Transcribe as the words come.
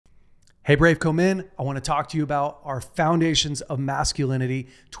Hey BraveCo men, I want to talk to you about our Foundations of Masculinity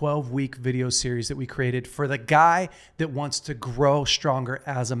 12-week video series that we created for the guy that wants to grow stronger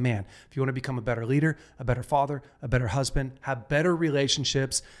as a man. If you want to become a better leader, a better father, a better husband, have better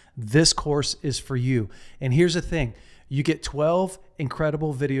relationships, this course is for you. And here's the thing, you get 12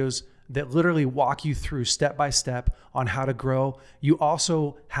 incredible videos that literally walk you through step by step on how to grow. You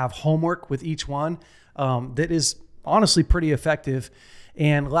also have homework with each one that is honestly pretty effective.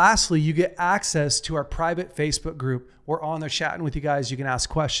 And lastly, you get access to our private Facebook group. We're on there chatting with you guys. You can ask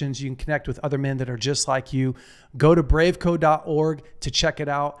questions. You can connect with other men that are just like you. Go to braveco.org to check it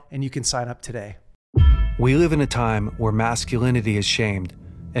out, and you can sign up today. We live in a time where masculinity is shamed,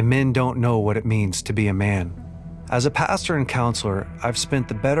 and men don't know what it means to be a man. As a pastor and counselor, I've spent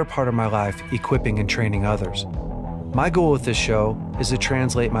the better part of my life equipping and training others. My goal with this show is to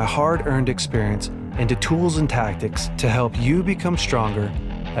translate my hard-earned experience into tools and tactics to help you become stronger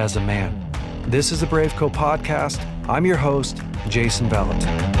as a man. This is the BraveCo podcast. I'm your host, Jason Bellet.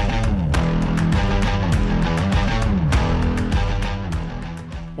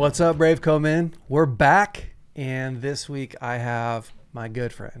 What's up, BraveCo men? We're back, and this week I have my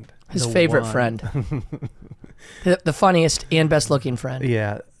good friend. His favorite friend. The funniest and best looking friend.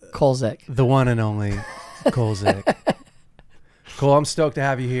 Yeah. Cole Zick. The one and only Cole Zick. Cole, I'm stoked to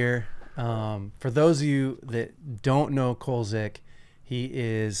have you here. For those of you that don't know Cole Zick, he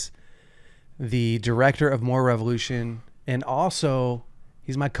is the director of More Revolution, and also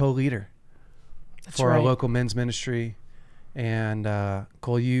he's my co-leader for our local men's ministry. And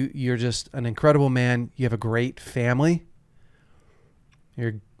Cole, you're just an incredible man. You have a great family.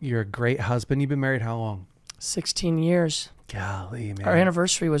 You're a great husband. You've been married how long? 16 years. Golly, man. Our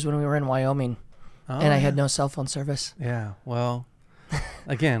anniversary was when we were in Wyoming, and I had no cell phone service. Yeah, well,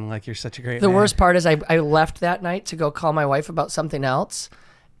 again, like you're such a great The man. worst part is I left that night to go call my wife about something else,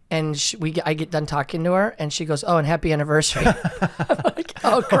 and I get done talking to her, and she goes, "Oh, and happy anniversary." I'm like,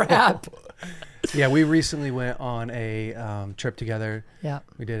 "Oh, crap." Yeah, we recently went on a trip together. Yeah.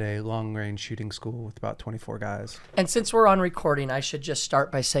 We did a long-range shooting school with about 24 guys. And since we're on recording, I should just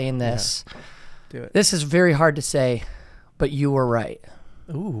start by saying this. Yeah. Do it. This is very hard to say, but you were right.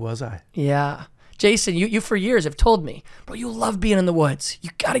 Ooh, was I? Yeah. Jason, you for years have told me, bro, you love being in the woods. You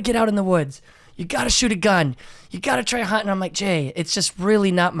got to get out in the woods. You got to shoot a gun. You got to try hunting. I'm like, Jay, it's just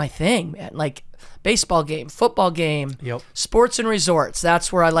really not my thing, man. Like baseball game, football game, sports and resorts.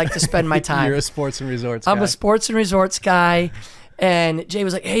 That's where I like to spend my time. You're a sports and resorts guy. I'm a sports and resorts guy. And Jay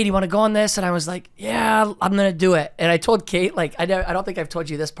was like, hey, do you want to go on this? And I was like, yeah, I'm going to do it. And I told Kate, like, I don't think I've told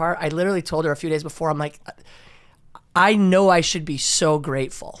you this part. I literally told her a few days before, I'm like, I know I should be so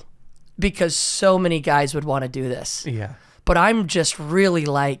grateful because so many guys would want to do this. Yeah. But I'm just really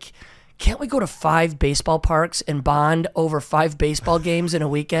like, can't we go to 5 baseball parks and bond over 5 baseball games in a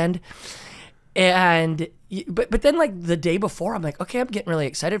weekend? And, but then like the day before, I'm like, okay, I'm getting really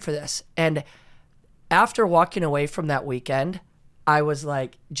excited for this. And after walking away from that weekend, I was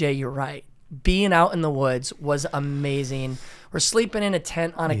like, Jay, you're right. Being out in the woods was amazing. We're sleeping in a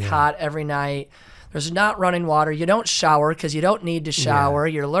tent on a cot every night. There's not running water. You don't shower because you don't need to shower.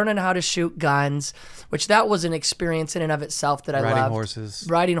 Yeah. You're learning how to shoot guns, which that was an experience in and of itself that I loved.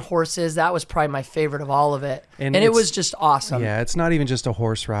 Riding horses. That was probably my favorite of all of it. And it was just awesome. Yeah, it's not even just a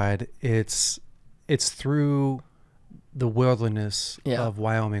horse ride. It's through the wilderness of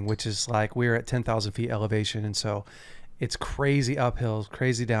Wyoming, which is like we're at 10,000 feet elevation. And so it's crazy uphills,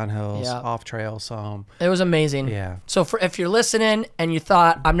 crazy downhills, off trails. It was amazing. Yeah. So if you're listening and you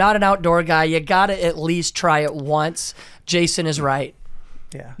thought, I'm not an outdoor guy, you got to at least try it once. Jason is right.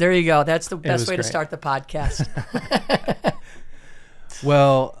 Yeah. There you go. That's the best way to start the podcast.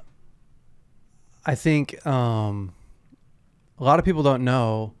 Well, I think a lot of people don't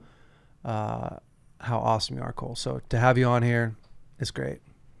know how awesome you are, Cole. So to have you on here is great.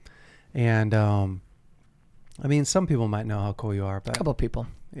 And I mean, some people might know how cool you are, but a couple people.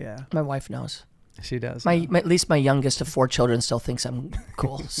 Yeah. My wife knows. She does. At least my youngest of 4 children still thinks I'm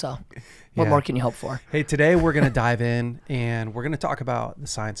cool. So what more can you hope for? Hey, today we're going to dive in and we're going to talk about the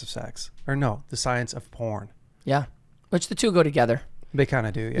science of sex. Or no, the science of porn. Yeah. Which the two go together. They kind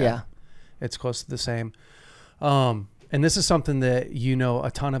of do, yeah. It's close to the same. And this is something that you know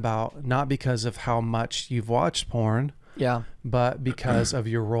a ton about, not because of how much you've watched porn, but because of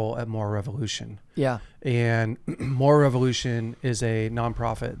your role at More Revolution. Yeah. And More Revolution is a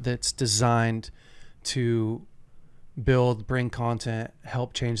nonprofit that's designed to bring content,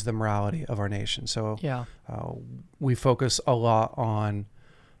 help change the morality of our nation. So we focus a lot on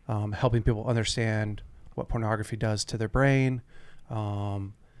helping people understand what pornography does to their brain,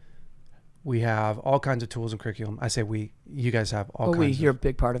 We have all kinds of tools and curriculum. I say you guys have all kinds you're a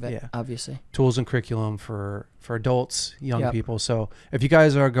big part of it, obviously. Tools and curriculum for adults, young people. So if you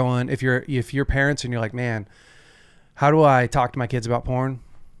guys are going, if you're parents and you're like, man, how do I talk to my kids about porn?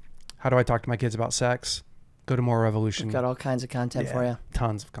 How do I talk to my kids about sex? Go to More Revolution. We've got all kinds of content for you.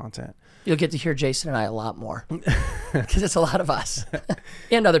 Tons of content. You'll get to hear Jason and I a lot more because it's a lot of us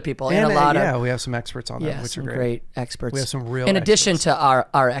and other people and we have some experts on that, which are great experts. We have some real in addition to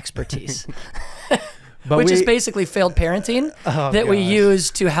our expertise, which is basically failed parenting we use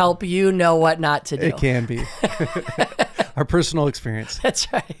to help you know what not to do. It can be our personal experience.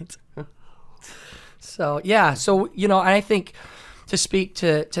 That's right. So I think to speak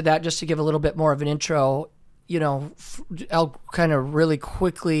to that, just to give a little bit more of an intro, I'll kind of really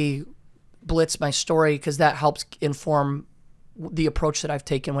quickly blitz my story because that helps inform the approach that I've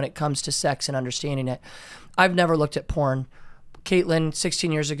taken when it comes to sex and understanding it. I've never looked at porn. Caitlin,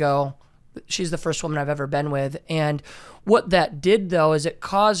 16 years ago, she's the first woman I've ever been with. And what that did, though, is it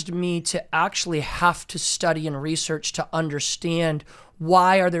caused me to actually have to study and research to understand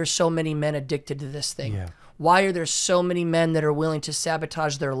why are there so many men addicted to this thing? Yeah. Why are there so many men that are willing to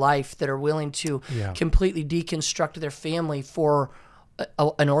sabotage their life, that are willing to completely deconstruct their family for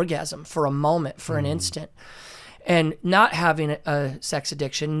an orgasm, for a moment, for an instant? And not having a sex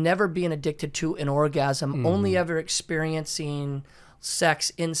addiction, never being addicted to an orgasm, only ever experiencing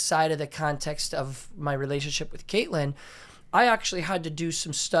sex inside of the context of my relationship with Caitlin, I actually had to do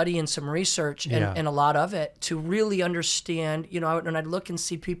some study and some research and a lot of it to really understand, when I'd look and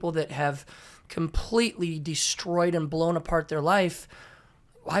see people that have completely destroyed and blown apart their life,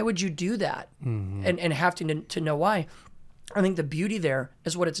 why would you do that? And having to know why. I think the beauty there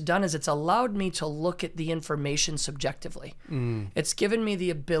is what it's done is it's allowed me to look at the information subjectively. It's given me the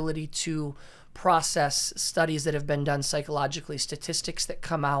ability to process studies that have been done psychologically, statistics that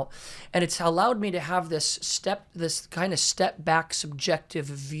come out, and it's allowed me to have this kind of step back subjective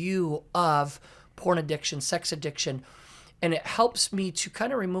view of porn addiction, sex addiction. And it helps me to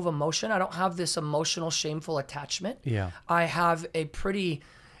kind of remove emotion. I don't have this emotional, shameful attachment. Yeah. I have a pretty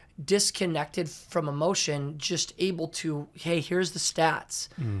disconnected from emotion, just able to, hey, here's the stats.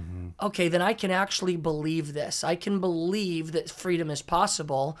 Okay, then I can actually believe this. I can believe that freedom is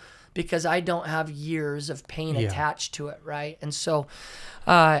possible because I don't have years of pain attached to it, right? And so...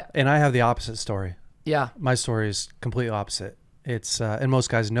 and I have the opposite story. Yeah. My story is completely opposite. It's, and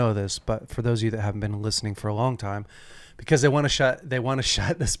most guys know this, but for those of you that haven't been listening for a long time, because they want to shut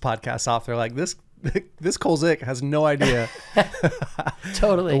this podcast off. They're like, this Cole Zick has no idea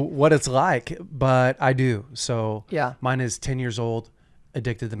totally what it's like, but I do. So mine is 10 years old,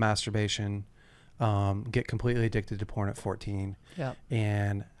 addicted to masturbation, get completely addicted to porn at 14,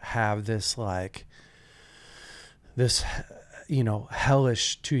 and have this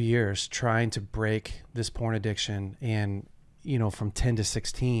hellish 2 years trying to break this porn addiction, and from 10 to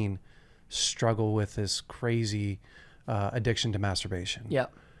 16 struggle with this crazy addiction to masturbation.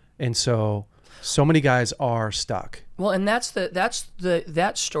 And so many guys are stuck. Well, and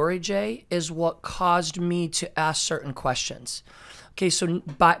that story, Jay, is what caused me to ask certain questions. Okay, so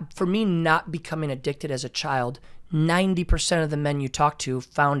for me not becoming addicted as a child, 90% of the men you talk to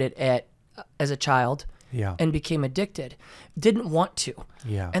found it as a child and became addicted. Didn't want to.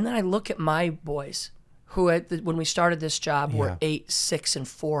 And then I look at my boys who, when we started this job, were 8, 6, and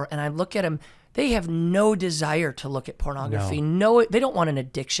 4, and I look at them. They have no desire to look at pornography. No, they don't want an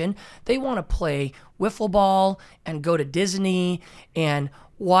addiction. They want to play wiffle ball and go to Disney and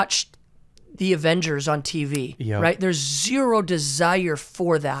watch the Avengers on TV, right? There's zero desire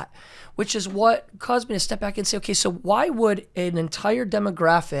for that, which is what caused me to step back and say, okay, so why would an entire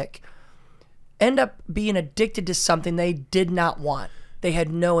demographic end up being addicted to something they did not want, they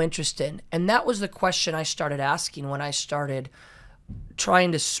had no interest in? And that was the question I started asking when I started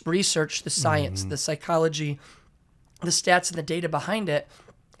trying to research the science, the psychology, the stats and the data behind it.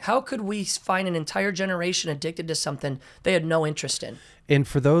 How could we find an entire generation addicted to something they had no interest in? And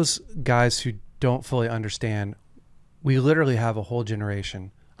for those guys who don't fully understand, we literally have a whole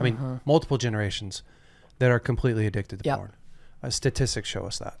generation, I mean, multiple generations that are completely addicted to porn. Statistics show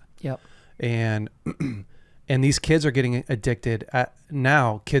us that. And these kids are getting addicted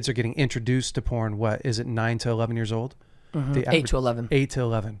now. Kids are getting introduced to porn. What is it? 9 to 11 years old. 8 to 11. 8 to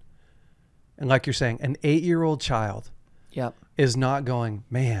 11. And like you're saying, an 8-year-old child is not going,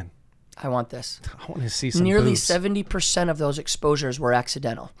 man, I want this. I want to see some Nearly boobs. 70% of those exposures were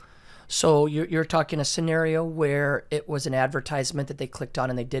accidental. So you're talking a scenario where it was an advertisement that they clicked on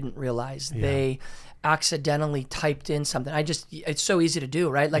and they didn't realize. They accidentally typed in something. It's so easy to do,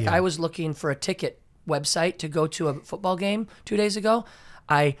 right? Like I was looking for a ticket website to go to a football game 2 days ago.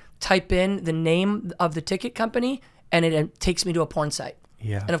 I type in the name of the ticket company, and it takes me to a porn site.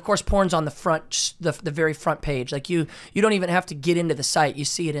 Yeah. And of course, porn's on the front, the very front page. Like you don't even have to get into the site. You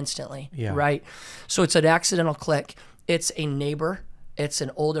see it instantly, right? So it's an accidental click. It's a neighbor. It's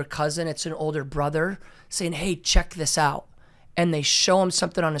an older cousin. It's an older brother saying, hey, check this out. And they show him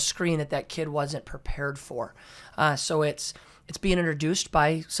something on a screen that kid wasn't prepared for. So it's being introduced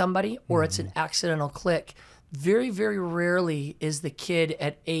by somebody, or it's an accidental click. Very, very rarely is the kid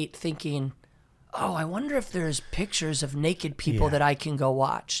at 8 thinking, oh, I wonder if there's pictures of naked people that I can go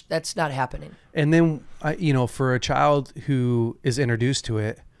watch. That's not happening. And then, for a child who is introduced to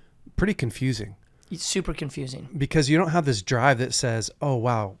it, pretty confusing. It's super confusing. Because you don't have this drive that says, oh,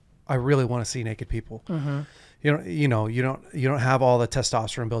 wow, I really want to see naked people. You don't have all the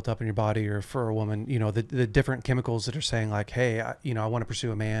testosterone built up in your body, or for a woman, the different chemicals that are saying like, hey, I want to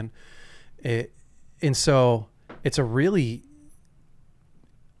pursue a man. And so it's a really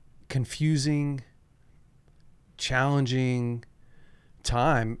confusing, challenging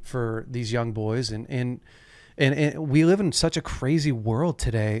time for these young boys. And we live in such a crazy world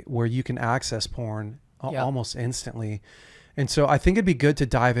today where you can access porn almost instantly. And so I think it'd be good to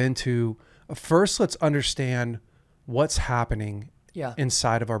dive into, first, let's understand what's happening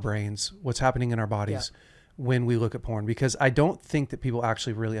inside of our brains, what's happening in our bodies when we look at porn, because I don't think that people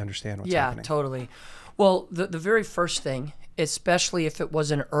actually really understand what's happening. Yeah, totally. Well, the very first thing, especially if it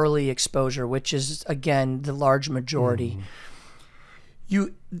was an early exposure, which is, again, the large majority,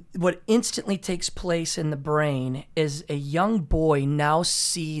 what instantly takes place in the brain is a young boy now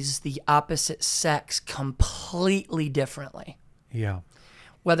sees the opposite sex completely differently. Yeah.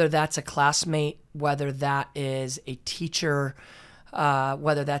 Whether that's a classmate, whether that is a teacher,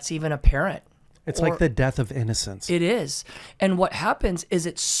 whether that's even a parent. It's like the death of innocence. It is. And what happens is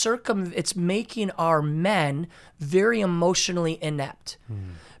it's making our men very emotionally inept.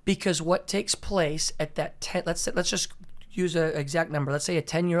 Because what takes place at that let's just use an exact number. Let's say a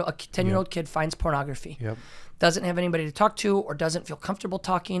 10-year-old kid finds pornography. Doesn't have anybody to talk to, or doesn't feel comfortable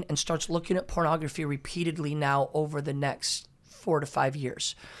talking, and starts looking at pornography repeatedly now over the next 4 to 5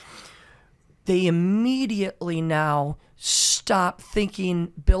 years. They immediately now stop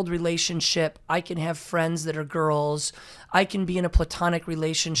thinking, build relationship. I can have friends that are girls. I can be in a platonic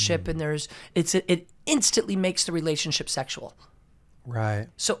relationship, and it instantly makes the relationship sexual. Right.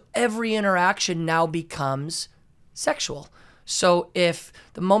 So every interaction now becomes sexual. So if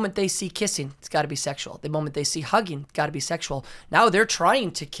the moment they see kissing, it's got to be sexual. The moment they see hugging, it's got to be sexual. Now they're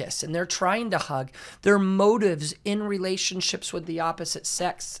trying to kiss and they're trying to hug. Their motives in relationships with the opposite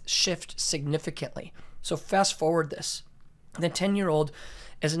sex shift significantly. So fast forward this. The 10-year-old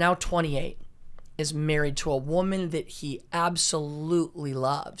is now 28, is married to a woman that he absolutely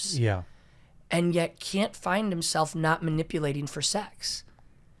loves. Yeah. And yet can't find himself not manipulating for sex.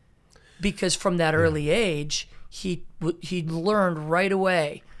 Because from that early age, he learned right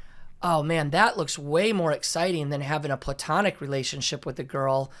away, oh man, that looks way more exciting than having a platonic relationship with a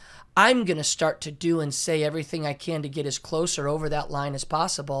girl. I'm going to start to do and say everything I can to get as closer over that line as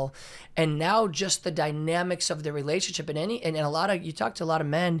possible. And now just the dynamics of the relationship, and you talk to a lot of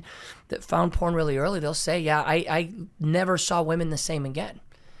men that found porn really early, they'll say, yeah, I never saw women the same again.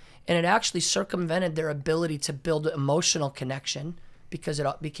 And it actually circumvented their ability to build an emotional connection because it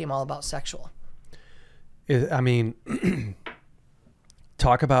became all about sexual. I mean,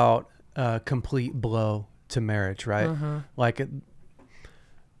 talk about a complete blow to marriage, right? Like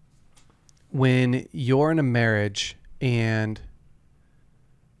when you're in a marriage and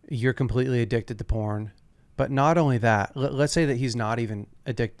you're completely addicted to porn, but not only that, let's say that he's not even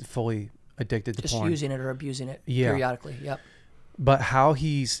fully addicted to porn. Just using it or abusing it periodically. Yep. But how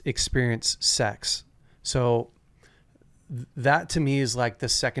he's experienced sex. So that to me is like the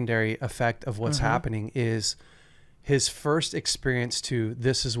secondary effect of what's happening is his first experience to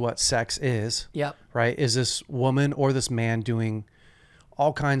this is what sex is. Yep. Right. Is this woman or this man doing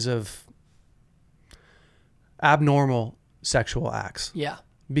all kinds of abnormal sexual acts? Yeah.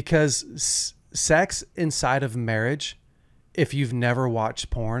 Because sex inside of marriage, if you've never watched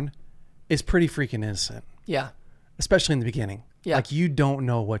porn, is pretty freaking innocent. Yeah. Especially in the beginning. Yeah. Like you don't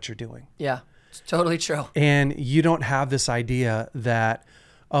know what you're doing. Yeah. It's totally true. And you don't have this idea that,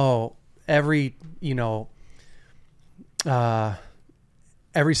 every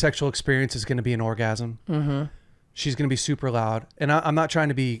sexual experience is going to be an orgasm. She's going to be super loud. And I'm not trying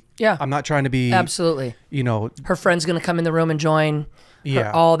to be, absolutely. Her friend's going to come in the room and join.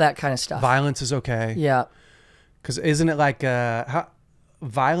 All that kind of stuff. Violence is okay. Yeah. Because isn't it like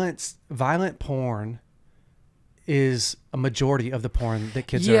violent porn is a majority of the porn that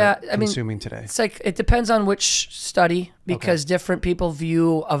kids are consuming today? It's like, it depends on which study, because different people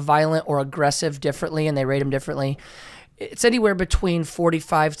view a violent or aggressive differently, and they rate them differently. It's anywhere between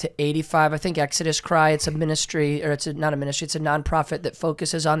 45 to 85. I think Exodus Cry, it's a ministry, or not a ministry, it's a nonprofit that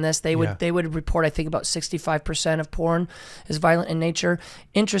focuses on this. They would report, I think, about 65% of porn is violent in nature.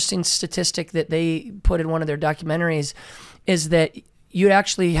 Interesting statistic that they put in one of their documentaries is that you'd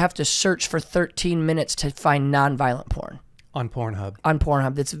actually have to search for 13 minutes to find non-violent porn. On Pornhub. On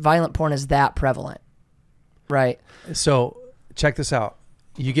Pornhub. It's violent porn is that prevalent. Right. So check this out.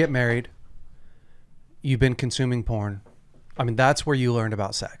 You get married. You've been consuming porn. I mean, that's where you learned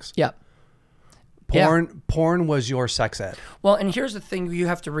about sex. Yep. Porn was your sex ed. Well, and here's the thing you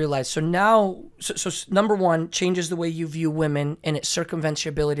have to realize. So now, so number one, changes the way you view women, and it circumvents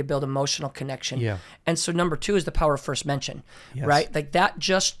your ability to build emotional connection. Yeah. And so number two is the power of first mention, right? Like that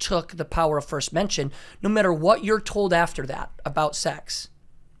just took the power of first mention. No matter what you're told after that about sex,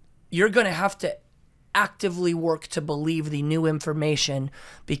 you're going to have to actively work to believe the new information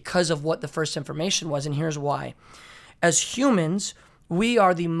because of what the first information was. And here's why. As humans, we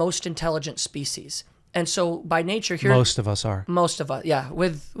are the most intelligent species. And so by nature here, most of us are. Most of us, yeah,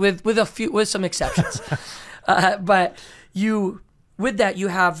 with some exceptions. But with that, you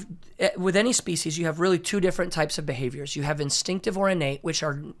have, with any species, you have really two different types of behaviors. You have instinctive or innate, which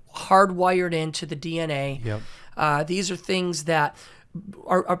are hardwired into the DNA. Yep. These are things that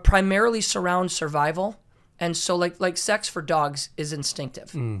are primarily surround survival. And so like sex for dogs is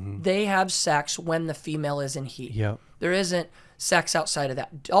instinctive. Mm-hmm. They have sex when the female is in heat. Yep. There isn't sex outside of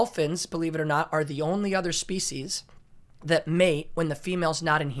that. Dolphins, believe it or not, are the only other species that mate when the female's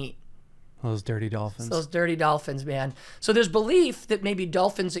not in heat. Those dirty dolphins. Those dirty dolphins, man. So there's belief that maybe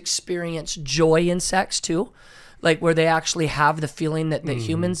dolphins experience joy in sex too, like where they actually have the feeling that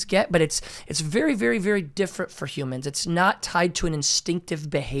humans get, but it's very, very, very different for humans. It's not tied to an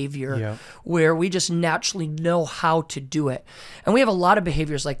instinctive behavior where we just naturally know how to do it. And we have a lot of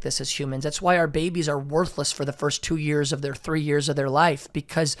behaviors like this as humans. That's why our babies are worthless for the first 2 years of their 3 years of their life,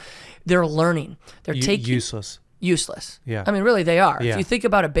 because they're learning. They're useless. Yeah. I mean, really, they are. Yeah. If you think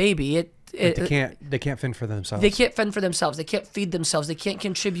about a baby, they can't fend for themselves. They can't fend for themselves. They can't feed themselves. They can't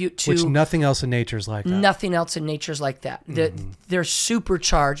contribute to... Which nothing else in nature is like that. Nothing else in nature is like that. They're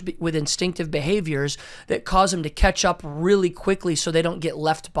supercharged with instinctive behaviors that cause them to catch up really quickly so they don't get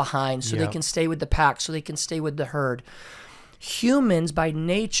left behind, so they can stay with the pack, so they can stay with the herd. Humans, by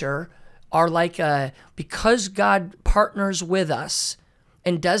nature, are like because God partners with us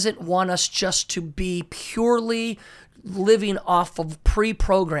and doesn't want us just to be purely living off of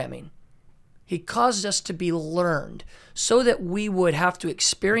pre-programming. He caused us to be learned so that we would have to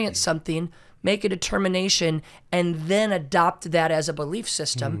experience something, make a determination, and then adopt that as a belief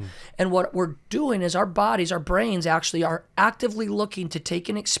system. And what we're doing is our bodies, our brains actually are actively looking to take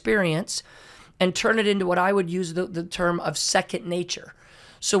an experience and turn it into what I would use the term of second nature.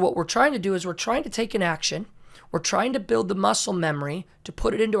 So what we're trying to do is we're trying to take an action. We're trying to build the muscle memory to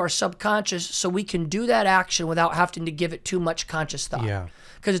put it into our subconscious so we can do that action without having to give it too much conscious thought. Yeah.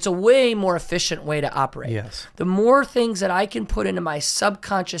 Because it's a way more efficient way to operate. Yes. The more things that I can put into my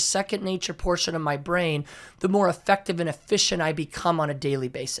subconscious second nature portion of my brain, the more effective and efficient I become on a daily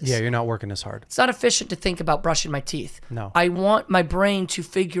basis. Yeah, you're not working as hard. It's not efficient to think about brushing my teeth. No. I want my brain to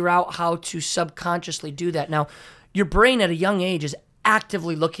figure out how to subconsciously do that. Now, your brain at a young age is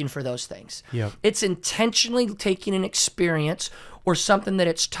actively looking for those things. Yep. It's intentionally taking an experience or something that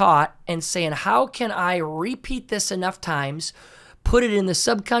it's taught and saying, how can I repeat this enough times, put it in the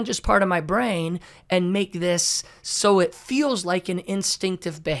subconscious part of my brain, and make this so it feels like an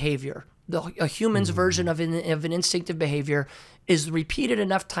instinctive behavior. A human's version of an instinctive behavior is repeated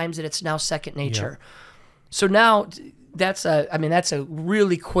enough times that it's now second nature. Yep. So now that's a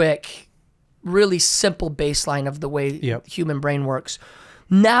really quick, really simple baseline of the way human brain works.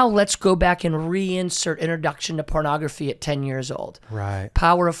 Now let's go back and reinsert introduction to pornography at 10 years old. Right.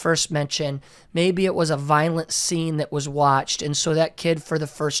 Power of first mention. Maybe it was a violent scene that was watched, and so that kid for the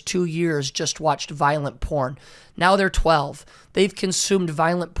first 2 years just watched violent porn. Now they're 12. They've consumed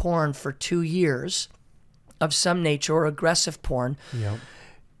violent porn for 2 years of some nature, or aggressive porn,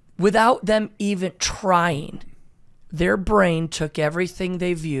 without them even trying. Their brain took everything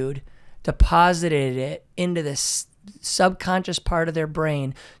they viewed, deposited it into this subconscious part of their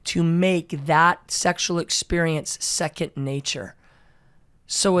brain to make that sexual experience second nature.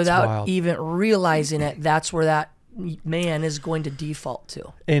 So without even realizing it, that's where that man is going to default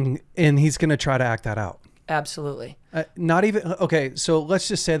to. And he's going to try to act that out. Absolutely. Not even, okay, so let's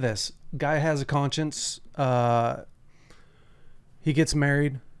just say this. Guy has a conscience. He gets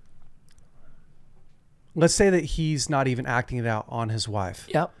married. let's say that he's not even acting it out on his wife.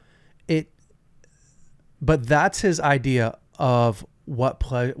 Yep. But that's his idea of what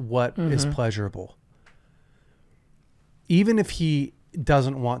is pleasurable. Even if he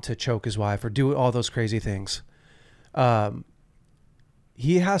doesn't want to choke his wife or do all those crazy things,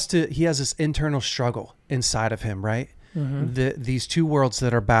 he has this internal struggle inside of him, right? These two worlds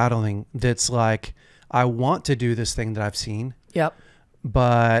that are battling. That's like, I want to do this thing that I've seen. Yep.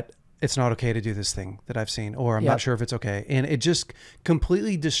 But it's not okay to do this thing that I've seen, or I'm not sure if it's okay. And it just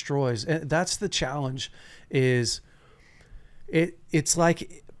completely destroys. And that's the challenge, is it's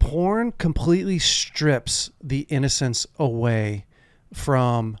like porn completely strips the innocence away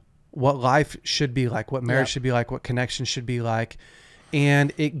from what life should be like, what marriage should be like, what connection should be like.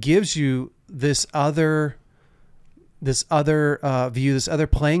 And it gives you this other view, this other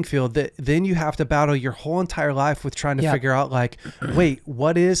playing field that then you have to battle your whole entire life with, trying to figure out, like, wait,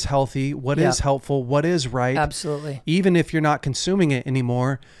 what is healthy? What is helpful? What is right? Absolutely. Even if you're not consuming it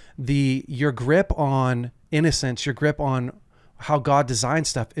anymore, your grip on innocence, your grip on how God designed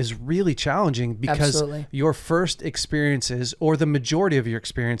stuff is really challenging, because your first experiences, or the majority of your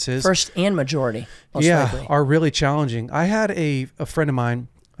experiences, first and majority, most likely, are really challenging. I had a friend of mine,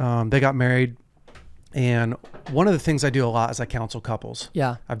 they got married. And one of the things I do a lot is I counsel couples.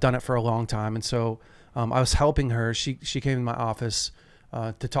 Yeah. I've done it for a long time. And so I was helping her. She came in my office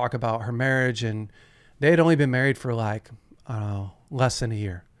to talk about her marriage, and they had only been married for like, I don't know, less than a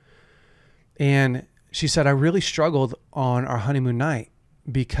year. And she said, I really struggled on our honeymoon night,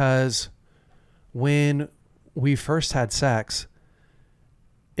 because when we first had sex,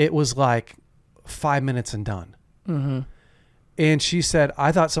 it was like 5 minutes and done. And she said,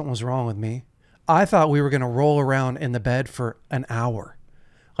 I thought something was wrong with me. I thought we were going to roll around in the bed for an hour.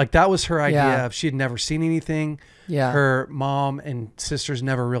 Like, that was her idea of, she had never seen anything. Yeah. Her mom and sisters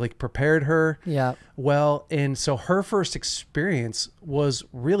never really prepared her. Yeah. Well, and so her first experience was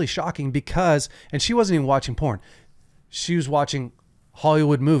really shocking, because, and she wasn't even watching porn. She was watching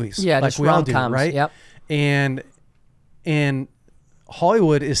Hollywood movies. Yeah. Like we all do, right? Yep. And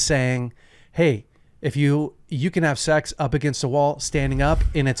Hollywood is saying, hey, if you can have sex up against a wall, standing up,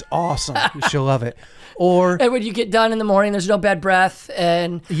 and it's awesome. She'll love it. Or, and when you get done in the morning, there's no bad breath,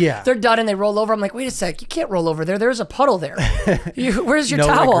 and they're done and they roll over. I'm like, wait a sec, you can't roll over there. There's a puddle there. Where's your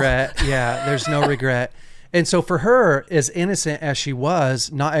towel? No regret. Yeah, there's no regret. And so for her, as innocent as she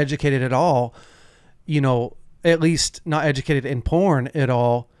was, not educated at all, at least not educated in porn at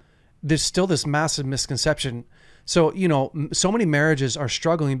all, there's still this massive misconception. So, so many marriages are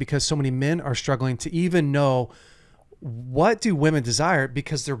struggling because so many men are struggling to even know, what do women desire,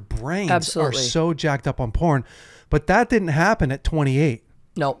 because their brains are so jacked up on porn. But that didn't happen at 28.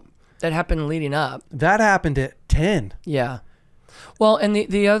 No, that happened leading up. That happened at 10. Yeah. Well, and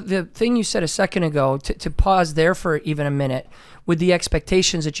the thing you said a second ago, to pause there for even a minute, with the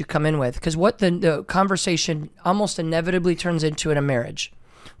expectations that you come in with, because what the conversation almost inevitably turns into in a marriage,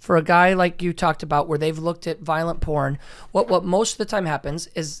 for a guy like you talked about, where they've looked at violent porn, what most of the time happens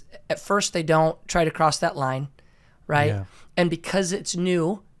is, at first they don't try to cross that line, right? Yeah. And because it's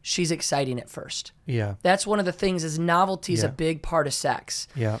new, she's exciting at first. Yeah. That's one of the things, is novelty is a big part of sex.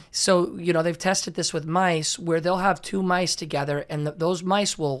 Yeah. So, they've tested this with mice, where they'll have two mice together, and those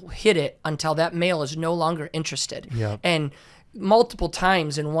mice will hit it until that male is no longer interested. Yeah. And multiple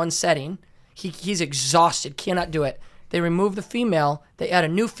times in one setting, he's exhausted, cannot do it. They remove the female, they add a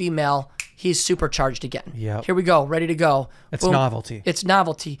new female, he's supercharged again. Yeah. Here we go, ready to go. It's novelty. It's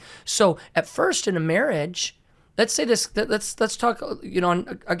novelty. So at first in a marriage, let's say this, let's talk,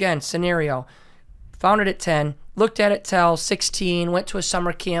 again, scenario. Found it at 10, looked at it till 16, went to a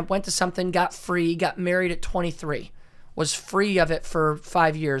summer camp, went to something, got free, got married at 23, was free of it for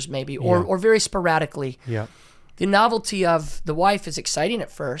 5 years maybe, or very sporadically. Yeah. The novelty of the wife is exciting at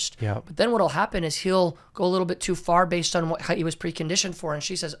first, but then what'll happen is he'll go a little bit too far based on how he was preconditioned for, and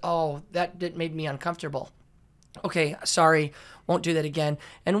she says, oh, that made me uncomfortable. Okay, sorry, won't do that again.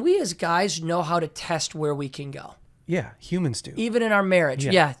 And we as guys know how to test where we can go. Yeah, humans do. Even in our marriage.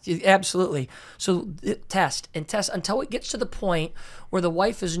 Yeah, absolutely. So test until it gets to the point where the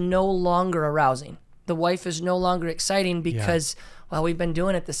wife is no longer arousing. The wife is no longer exciting, because, well, we've been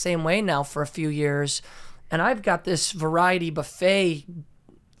doing it the same way now for a few years. And I've got this variety buffet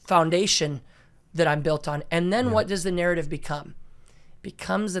foundation that I'm built on. And then what does the narrative become? It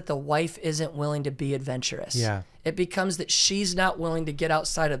becomes that the wife isn't willing to be adventurous. Yeah. It becomes that she's not willing to get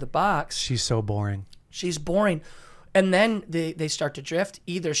outside of the box. She's so boring. She's boring. And then they start to drift.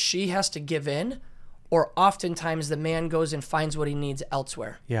 Either she has to give in, or oftentimes the man goes and finds what he needs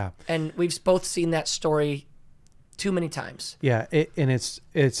elsewhere. Yeah. And we've both seen that story too many times. Yeah. And it's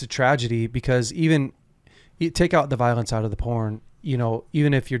a tragedy, because even You take out the violence out of the porn, you know,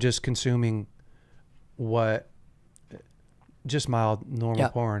 even if you're just consuming just mild, normal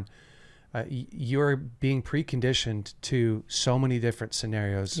porn, you're being preconditioned to so many different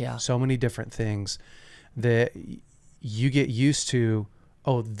scenarios, so many different things that you get used to.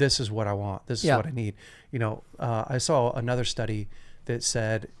 Oh, this is what I want. This is what I need. You know, I saw another study that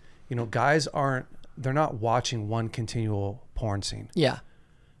said, you know, guys they're not watching one continual porn scene. Yeah.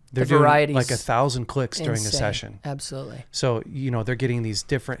 They're doing like 1,000 clicks during a session. Absolutely. So, you know, they're getting these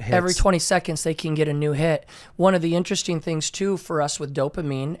different hits. Every 20 seconds, they can get a new hit. One of the interesting things, too, for us with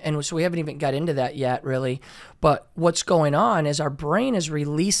dopamine, and so we haven't even got into that yet, really, but what's going on is our brain is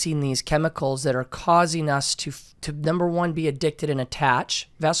releasing these chemicals that are causing us to number one, be addicted and attach.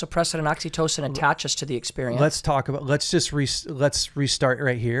 Vasopressin and oxytocin attach us to the experience. Let's restart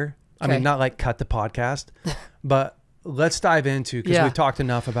right here. I mean, not like cut the podcast, but let's dive into, because we've talked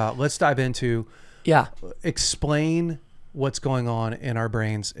enough about, let's dive into, explain what's going on in our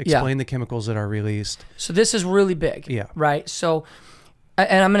brains, explain the chemicals that are released. So this is really big, right? So,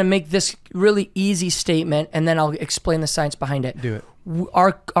 and I'm going to make this really easy statement, and then I'll explain the science behind it. Do it.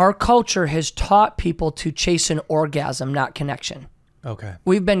 Our culture has taught people to chase an orgasm, not connection. Okay.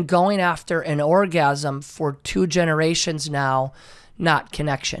 We've been going after an orgasm for 2 generations now, not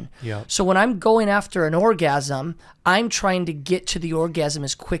connection. Yeah. So when I'm going after an orgasm, I'm trying to get to the orgasm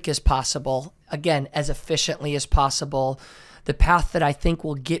as quick as possible, again, as efficiently as possible, the path that I think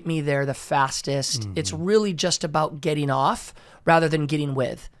will get me there the fastest. It's really just about getting off rather than getting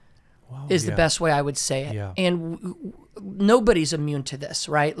with. Wow, is the best way I would say it. Yeah. And nobody's immune to this,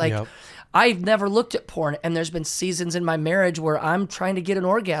 right? Like, I've never looked at porn, and there's been seasons in my marriage where I'm trying to get an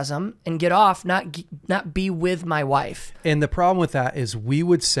orgasm and get off, not be with my wife. And the problem with that is we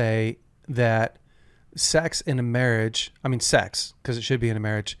would say that sex in a marriage, I mean sex, because it should be in a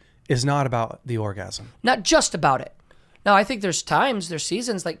marriage, is not about the orgasm. Not just about it. Now, I think there's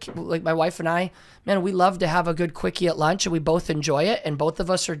seasons, like my wife and I, man, we love to have a good quickie at lunch, and we both enjoy it, and both of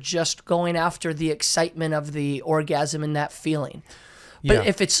us are just going after the excitement of the orgasm and that feeling. But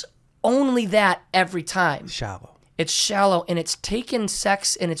if it's only that every time, shallow. It's shallow, and it's taken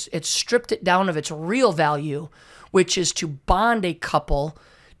sex and it's stripped it down of its real value, which is to bond a couple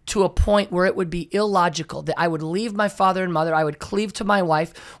to a point where it would be illogical that I would leave my father and mother, I would cleave to my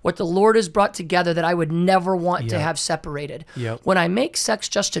wife, what the Lord has brought together that I would never want to have separated. When I make sex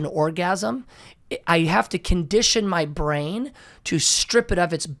just an orgasm, I have to condition my brain to strip it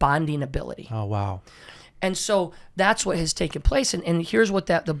of its bonding ability. Oh, wow. And so that's what has taken place. And here's what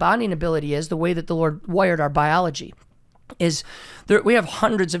the bonding ability is, the way that the Lord wired our biology. Is we have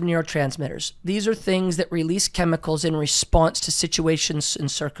hundreds of neurotransmitters. These are things that release chemicals in response to situations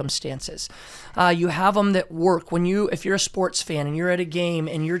and circumstances. You have them that work if you're a sports fan and you're at a game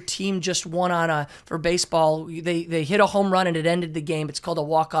and your team just won for baseball, they hit a home run and it ended the game. It's called a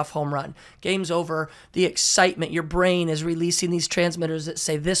walk-off home run. Game's over. The excitement, your brain is releasing these transmitters that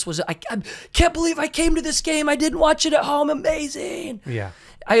say, I can't believe I came to this game. I didn't watch it at home. Amazing. Yeah.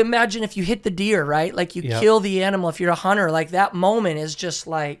 I imagine if you hit the deer, right? Like you kill the animal, if you're a hunter, like that moment is just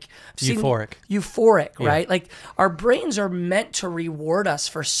like euphoric, right? Like our brains are meant to reward us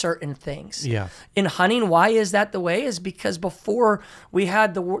for certain things. Yeah. In hunting, why is that the way? Is because before we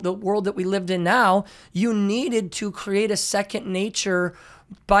had the world that we lived in now, you needed to create a second nature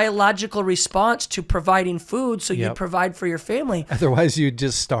biological response to providing food so you'd provide for your family. Otherwise you'd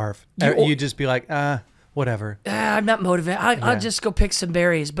just starve. You'd just be like, whatever. I'm not motivated. I'll just go pick some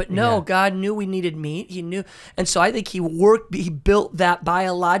berries. But no, God knew we needed meat. He knew. And so I think he built that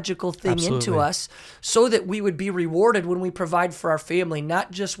biological thing into us so that we would be rewarded when we provide for our family,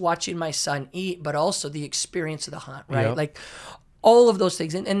 not just watching my son eat, but also the experience of the hunt, right? Yep. Like all of those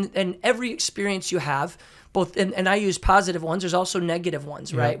things. And every experience you have, both, and I use positive ones, there's also negative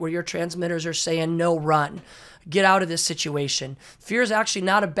ones, right? Where your transmitters are saying, no, run. Get out of this situation. Fear is actually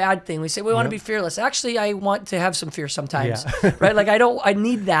not a bad thing. We say we want to be fearless. Actually, I want to have some fear sometimes, right? Like I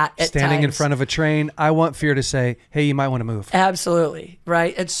need that at Standing times. in front of a train, I want fear to say, hey, you might want to move. Absolutely,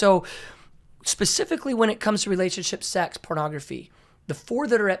 right? And so specifically when it comes to relationship, sex, pornography, the 4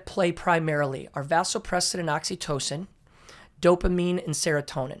 that are at play primarily are vasopressin and oxytocin, dopamine and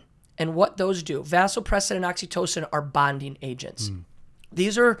serotonin. And what those do, vasopressin and oxytocin are bonding agents.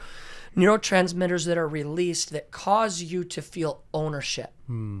 These are neurotransmitters that are released that cause you to feel ownership.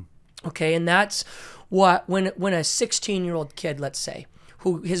 Okay, and that's what when a 16-year-old kid, let's say,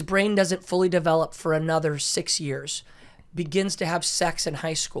 who his brain doesn't fully develop for another 6 years, begins to have sex in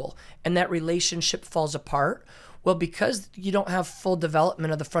high school, and that relationship falls apart. Well, because you don't have full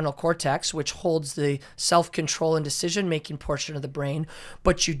development of the frontal cortex, which holds the self-control and decision-making portion of the brain,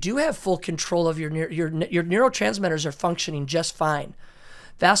 but you do have full control of your neurotransmitters are functioning just fine.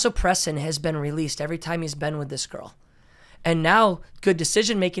 Vasopressin has been released every time he's been with this girl. And now good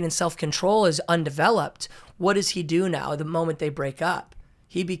decision-making and self-control is undeveloped. What does he do now the moment they break up?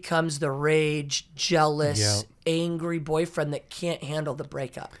 He becomes the rage, jealous, angry boyfriend that can't handle the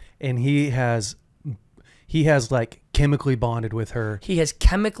breakup. And he has like chemically bonded with her. He has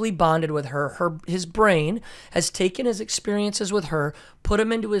chemically bonded with her. His brain has taken his experiences with her, put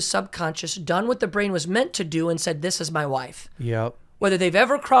them into his subconscious, done what the brain was meant to do, and said, this is my wife. Yep. Whether they've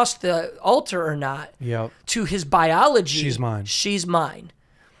ever crossed the altar or not, to his biology, she's mine. She's mine.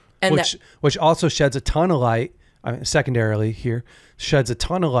 And which also sheds a ton of light, secondarily here, sheds a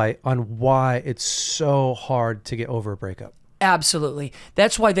ton of light on why it's so hard to get over a breakup. Absolutely.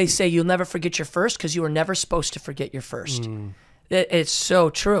 That's why they say you'll never forget your first, because you were never supposed to forget your first. It's so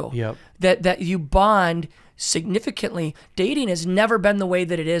true. Yep. That you bond significantly. Dating has never been the way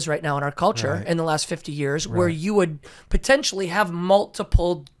that it is right now in our culture in the last 50 years, where you would potentially have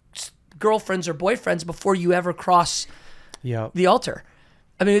multiple girlfriends or boyfriends before you ever cross the altar.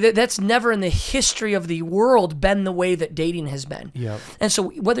 I mean, that's never in the history of the world been the way that dating has been. And so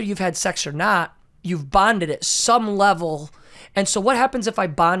whether you've had sex or not, you've bonded at some level. And so what happens if I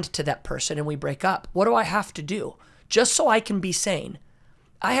bond to that person and we break up? What do I have to do? Just so I can be sane,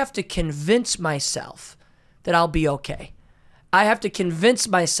 I have to convince myself that I'll be okay. I have to convince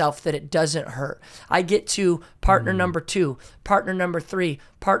myself that it doesn't hurt. I get to partner number 2, partner number 3,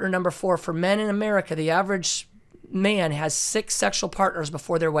 partner number 4. For men in America, the average man has 6 sexual partners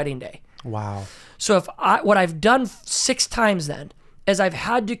before their wedding day. Wow. So what I've done 6 times then is I've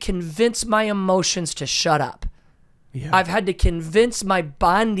had to convince my emotions to shut up. I've had to convince my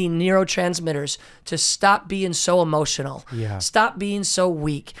bonding neurotransmitters to stop being so emotional, stop being so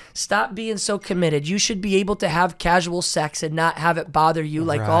weak, stop being so committed. You should be able to have casual sex and not have it bother you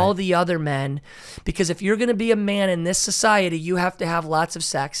like all the other men. Because if you're going to be a man in this society, you have to have lots of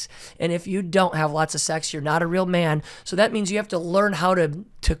sex. And if you don't have lots of sex, you're not a real man. So that means you have to learn how to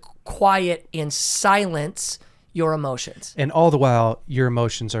quiet and silence your emotions. And all the while, your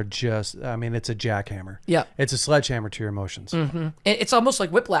emotions are just, I mean, it's a jackhammer. Yeah. It's a sledgehammer to your emotions. It's almost like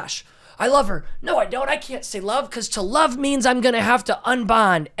whiplash. I love her. No, I don't. I can't say love, because to love means I'm going to have to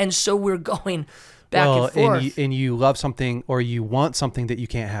unbond. And so we're going back and forth. And you love something, or you want something that you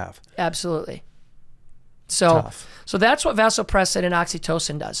can't have. Absolutely. So, Tough. So that's what vasopressin and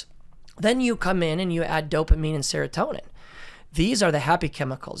oxytocin does. Then you come in and you add dopamine and serotonin. These are the happy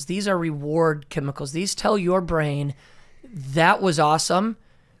chemicals. These are reward chemicals. These tell your brain, that was awesome.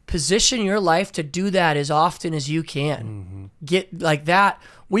 Position your life to do that as often as you can. Get like that.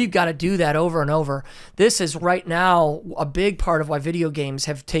 We've got to do that over and over. This is right now a big part of why video games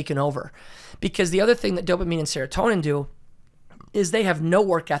have taken over. Because the other thing that dopamine and serotonin do is they have no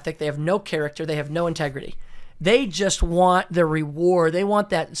work ethic. They have no character. They have no integrity. They just want the reward. They want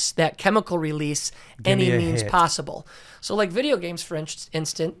that chemical release any means possible. So like video games, for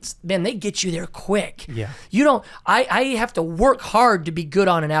instance, man, they get you there quick. You don't, I have to work hard to be good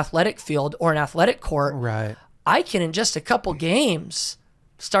on an athletic field or an athletic court. I can, in just a couple games,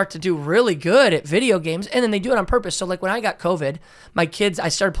 start to do really good at video games. And then they do it on purpose. So like when I got COVID, my kids, I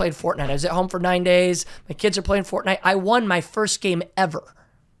started playing Fortnite. I was at home for 9 days. My kids are playing Fortnite. I won my first game ever.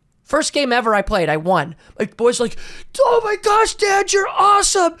 First game ever I played, I won. My boys like, oh my gosh, Dad, you're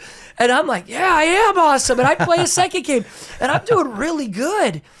awesome. And I'm like, yeah, I am awesome. And I play a second game, and I'm doing really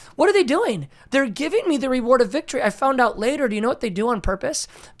good. What are they doing? They're giving me the reward of victory. I found out later, do you know what they do on purpose?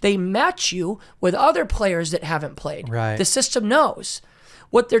 They match you with other players that haven't played. The system knows.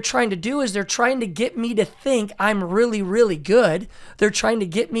 What they're trying to do is they're trying to get me to think I'm really, really good. They're trying to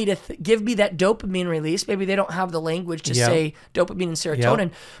get me to give me that dopamine release. Maybe they don't have the language to say dopamine and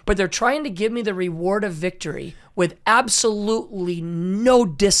serotonin, but they're trying to give me the reward of victory with absolutely no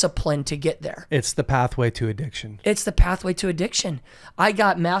discipline to get there. It's the pathway to addiction. It's the pathway to addiction. I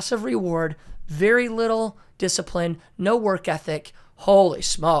got massive reward, very little discipline, no work ethic. Holy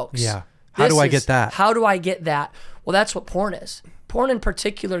smokes. How do I get that? How do I get that? Well, that's what porn is. Porn in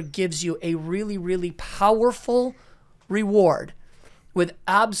particular gives you a really, really powerful reward with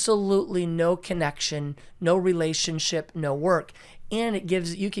absolutely no connection, no relationship, no work. And it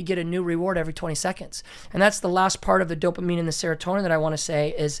gives, you could get a new reward every 20 seconds. And that's the last part of the dopamine and the serotonin that I want to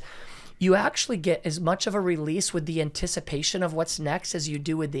say is you actually get as much of a release with the anticipation of what's next as you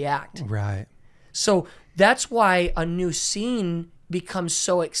do with the act. So that's why a new scene becomes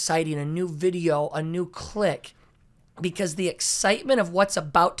so exciting, a new video, a new click. because the excitement of what's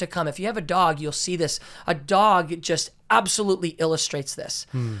about to come. If you have a dog, you'll see this. A dog just absolutely illustrates this.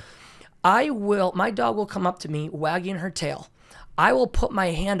 My dog will come up to me wagging her tail. I will put my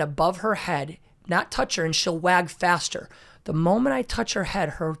hand above her head, not touch her, and she'll wag faster. The moment I touch her head,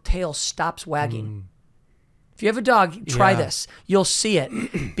 her tail stops wagging. If you have a dog, try this. You'll see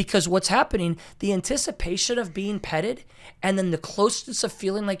it. Because what's happening, the anticipation of being petted and then the closeness of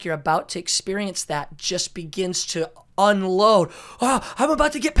feeling like you're about to experience that just begins to unload. Oh, I'm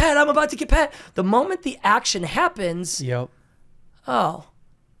about to get pet. I'm about to get pet. The moment the action happens, oh, well,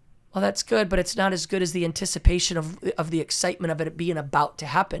 that's good, but it's not as good as the anticipation of the excitement of it being about to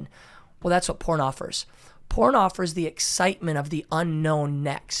happen. Well, that's what porn offers. Porn offers the excitement of the unknown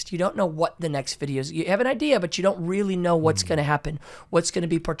next. You don't know what the next video is. You have an idea, but you don't really know what's going to happen, what's going to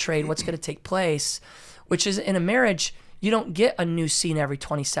be portrayed, what's going to take place, which is in a marriage, you don't get a new scene every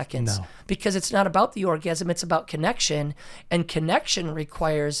 20 seconds because it's not about the orgasm. It's about connection, and connection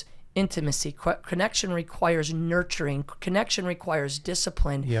requires intimacy. Connection requires nurturing. Connection requires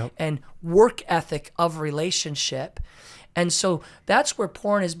discipline and work ethic of relationship. And so that's where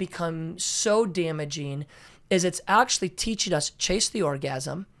porn has become so damaging, is it's actually teaching us chase the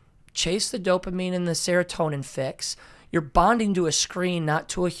orgasm, chase the dopamine and the serotonin fix. You're bonding to a screen, not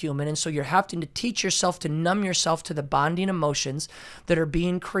to a human. And so you're having to teach yourself to numb yourself to the bonding emotions that are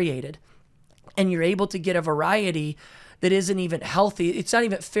being created. And you're able to get a variety that isn't even healthy. It's not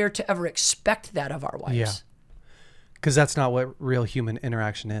even fair to ever expect that of our wives. Yeah. Because that's not what real human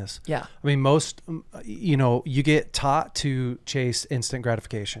interaction is. Yeah. I mean, most, you get taught to chase instant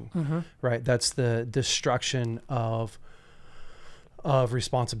gratification, right? That's the destruction of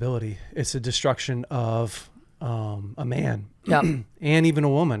responsibility. It's a destruction of a man and even a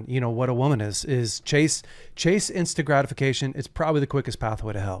woman. You know, what a woman is chase instant gratification. It's probably the quickest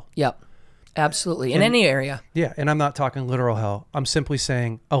pathway to hell. Yep. Absolutely. In any area. Yeah. And I'm not talking literal hell. I'm simply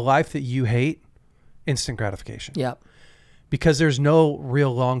saying a life that you hate, instant gratification. Yep. Because there's no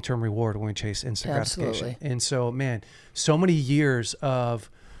real long-term reward when we chase instant gratification. And so, man, so many years of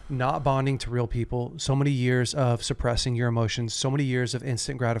not bonding to real people, so many years of suppressing your emotions, so many years of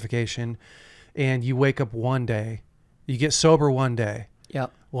instant gratification. And you wake up one day, you get sober one day,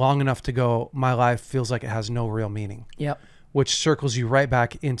 long enough to go, my life feels like it has no real meaning. Which circles you right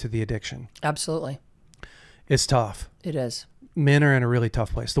back into the addiction. Absolutely. It's tough. It is. Men are in a really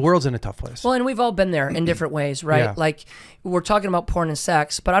tough place. The world's in a tough place. Well, and we've all been there in different ways, right? Yeah. Like, we're talking about porn and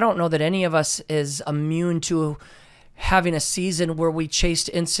sex, but I don't know that any of us is immune to having a season where we chased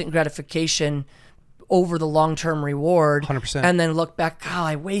instant gratification over the long-term reward. 100%. And then look back, God,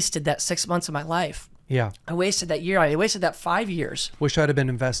 I wasted that 6 months of my life. Yeah. I wasted that year. I wasted that 5 years. Wish I'd have been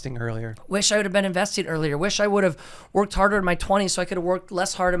investing earlier. Wish I would have been investing earlier. Wish I would have worked harder in my 20s so I could have worked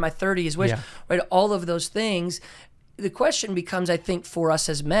less hard in my 30s. Wish, right? All of those things. The question becomes, I think, for us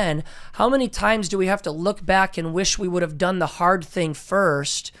as men, how many times do we have to look back and wish we would have done the hard thing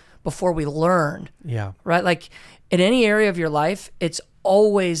first before we learned? Yeah. Right? Like, in any area of your life, it's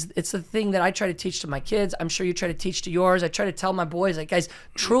the thing that I try to teach to my kids. I'm sure you try to teach to yours. I try to tell my boys, like, guys,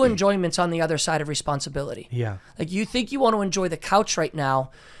 true enjoyment's on the other side of responsibility. Yeah. Like, you think you want to enjoy the couch right now,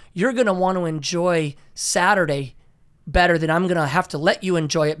 you're going to want to enjoy Saturday better than I'm going to have to let you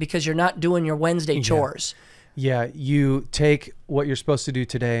enjoy it because you're not doing your Wednesday chores. Yeah, you take what you're supposed to do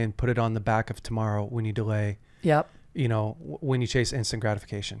today and put it on the back of tomorrow when you delay. Yep. You know, when you chase instant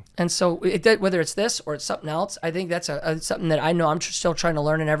gratification. And so whether it's this or it's something else, I think that's something that I know I'm still trying to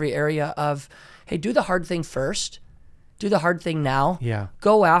learn in every area of, hey, do the hard thing first. Do the hard thing now. Yeah.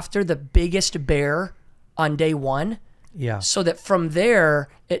 Go after the biggest bear on day one. Yeah. So that from there,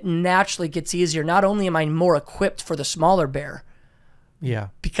 it naturally gets easier. Not only am I more equipped for the smaller bear,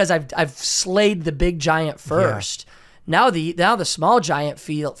 because I've slayed the big giant first. Now the small giant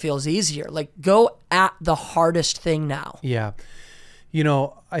feels easier. Like, go at the hardest thing now. Yeah. You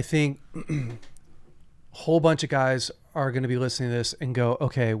know, I think a whole bunch of guys are going to be listening to this and go,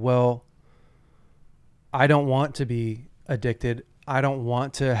 okay, well, I don't want to be addicted. I don't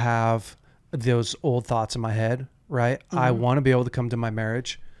want to have those old thoughts in my head, right? I want to be able to come to my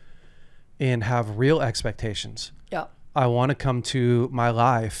marriage and have real expectations. Yeah. I want to come to my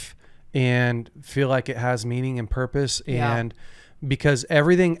life and feel like it has meaning and purpose. And because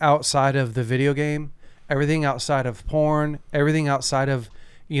everything outside of the video game, everything outside of porn, everything outside of,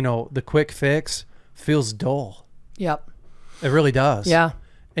 the quick fix feels dull. Yep. It really does. Yeah.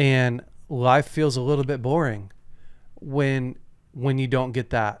 And life feels a little bit boring when you don't get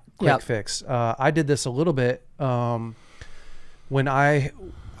that quick fix. I did this a little bit when I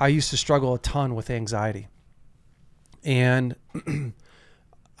used to struggle a ton with anxiety. And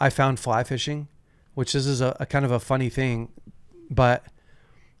I found fly fishing, which this is a kind of a funny thing, but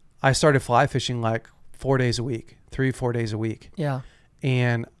I started fly fishing like 4 days a week, 3-4 days a week. Yeah.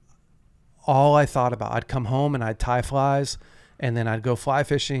 And all I thought about, I'd come home and I'd tie flies, and then I'd go fly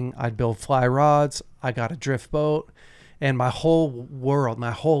fishing. I'd build fly rods. I got a drift boat, and my whole world, my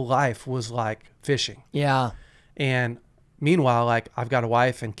whole life was like fishing. Yeah. And meanwhile, like I've got a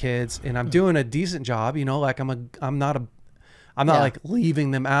wife and kids, and I'm doing a decent job, you know, like I'm not like leaving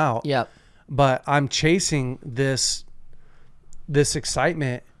them out. Yep. But I'm chasing this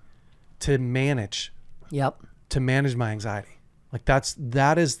excitement to manage. Yep. To manage my anxiety. Like that's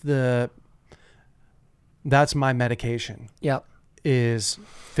my medication. Yep. Is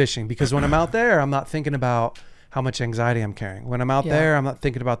fishing, because when I'm out there, I'm not thinking about how much anxiety I'm carrying. When I'm out there, I'm not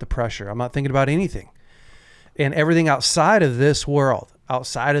thinking about the pressure. I'm not thinking about anything. And everything outside of this world,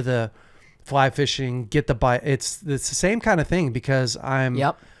 outside of the fly fishing, get the bite, it's the same kind of thing, because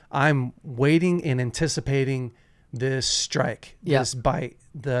I'm waiting and anticipating this strike, this bite,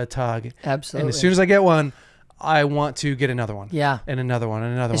 the tug. Absolutely. And as soon as I get one, I want to get another one. Yeah. And another one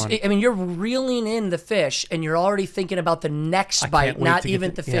and another one. I mean, you're reeling in the fish and you're already thinking about the next bite, not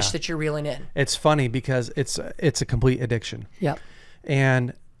even the fish that you're reeling in. It's funny because it's a complete addiction. Yep.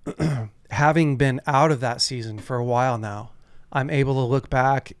 And having been out of that season for a while now, I'm able to look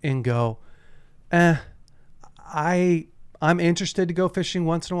back and go, I'm interested to go fishing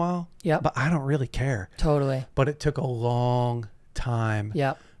once in a while. Yep. But I don't really care. Totally. But it took a long time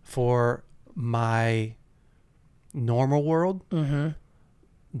for my normal world,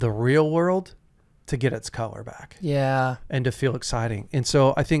 the real world, to get its color back. Yeah. And to feel exciting. And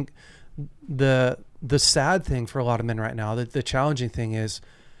so I think the sad thing for a lot of men right now, the challenging thing is,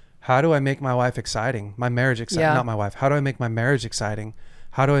 how do I make my wife exciting? My marriage exciting, not my wife. How do I make my marriage exciting?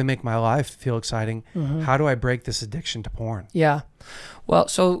 How do I make my life feel exciting? How do I break this addiction to porn? Yeah. Well,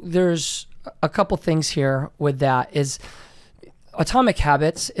 so there's a couple things here with that. Is Atomic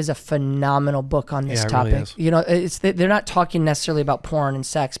Habits is a phenomenal book on this topic. Really is. You know, they're not talking necessarily about porn and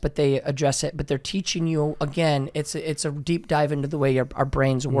sex, but they address it. But they're teaching you, again, it's a deep dive into the way our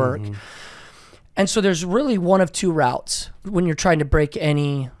brains work. And so there's really one of two routes when you're trying to break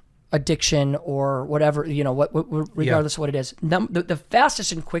any addiction or whatever, you know, regardless of what it is. The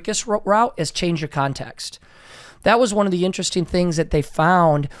fastest and quickest route is change your context. That was one of the interesting things that they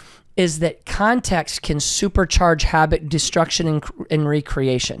found, is that context can supercharge habit destruction and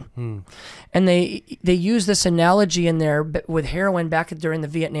recreation. And they use this analogy in there with heroin back during the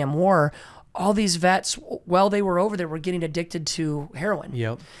Vietnam War. All these vets, while they were over there, were getting addicted to heroin.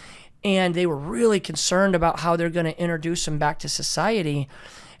 Yep. And they were really concerned about how they're going to introduce them back to society.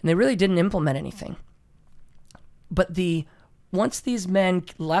 And they really didn't implement anything. But once these men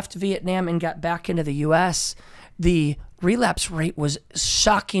left Vietnam and got back into the U.S., the relapse rate was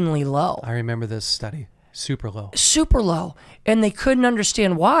shockingly low. I remember this study. Super low. Super low. And they couldn't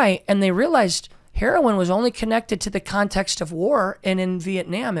understand why. And they realized heroin was only connected to the context of war. And in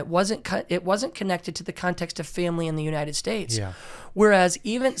Vietnam, it wasn't connected to the context of family in the United States. Yeah. Whereas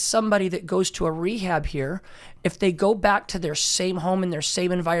even somebody that goes to a rehab here, if they go back to their same home, in their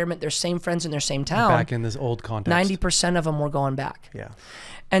same environment, their same friends in their same town, back in this old context, 90% of them were going back. Yeah.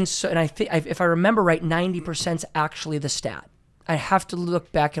 And so, and I think, if I remember right, 90% is actually the stat. I have to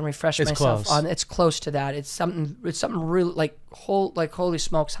look back and refresh myself on. It's close to that. It's something really like holy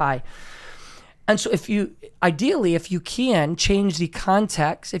smokes high. And so, ideally, if you can change the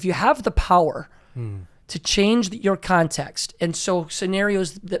context, if you have the power to change your context, and so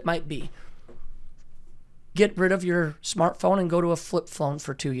scenarios that might be, get rid of your smartphone and go to a flip phone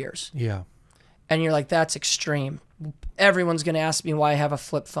for 2 years. Yeah. And you're like, that's extreme. Everyone's going to ask me why I have a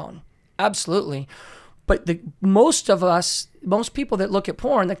flip phone. Absolutely. But most people that look at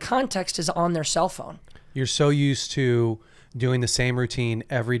porn, the context is on their cell phone. You're so used to doing the same routine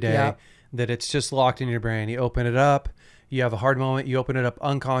every day that it's just locked in your brain. You open it up, you have a hard moment, you open it up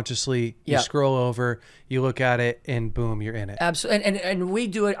unconsciously, you scroll over, you look at it, and boom, you're in it. Absolutely. And we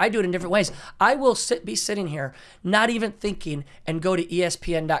do it, I do it in different ways. I will be sitting here, not even thinking, and go to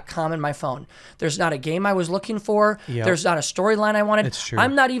ESPN.com in my phone. There's not a game I was looking for. There's not a storyline I wanted. It's true.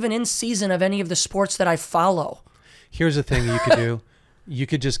 I'm not even in season of any of the sports that I follow. Here's the thing you could do. You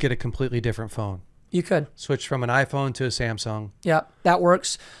could just get a completely different phone. You could switch from an iPhone to a Samsung. Yeah, that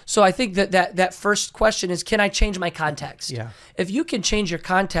works. So I think that first question is, can I change my context? Yeah. If you can change your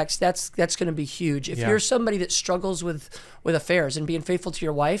context, that's going to be huge. If you're somebody that struggles with affairs and being faithful to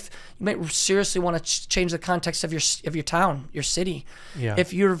your wife, you might seriously want to change the context of your town, your city. Yeah.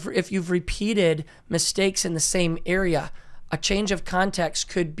 If you've repeated mistakes in the same area, a change of context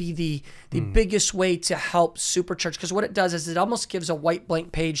could be the biggest way to help supercharge. Because what it does is it almost gives a white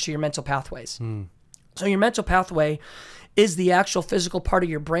blank page to your mental pathways. So your mental pathway is the actual physical part of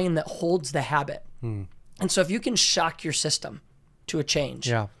your brain that holds the habit. And so if you can shock your system to a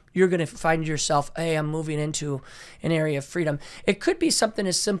change, you're going to find yourself, hey, I'm moving into an area of freedom. It could be something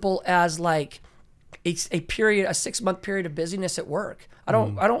as simple as like a 6-month period of busyness at work. I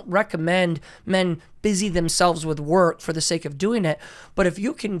don't recommend men busy themselves with work for the sake of doing it. But if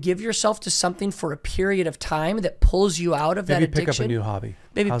you can give yourself to something for a period of time that pulls you out of that addiction. Maybe pick up a new hobby.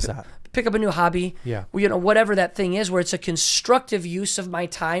 How's that? Pick up a new hobby. Yeah. You know, whatever that thing is, where it's a constructive use of my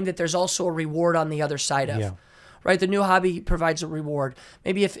time that there's also a reward on the other side of. Yeah. Right? The new hobby provides a reward.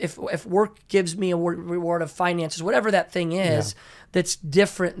 Maybe if work gives me a reward of finances, whatever that thing is, that's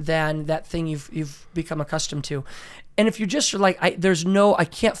different than that thing you've become accustomed to. And if you're just like, I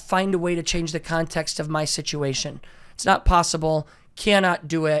can't find a way to change the context of my situation. It's not possible. Cannot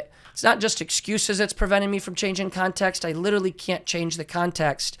do it. It's not just excuses that's preventing me from changing context. I literally can't change the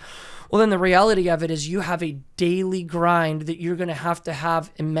context. Well, then the reality of it is you have a daily grind that you're going to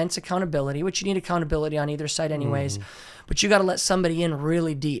have immense accountability, which you need accountability on either side anyways. But you got to let somebody in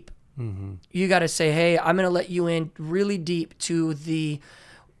really deep. You got to say, hey, I'm going to let you in really deep to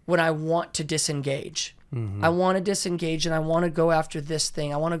when I want to disengage. I want to disengage and I want to go after this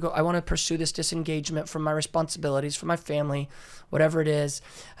thing. I want to pursue this disengagement from my responsibilities, from my family, whatever it is.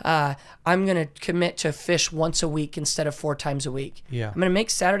 I'm going to commit to fish once a week instead of 4 times a week. Yeah. I'm going to make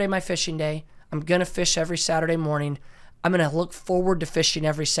Saturday my fishing day. I'm going to fish every Saturday morning. I'm going to look forward to fishing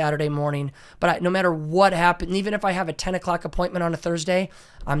every Saturday morning. But no matter what happens, even if I have a 10 o'clock appointment on a Thursday,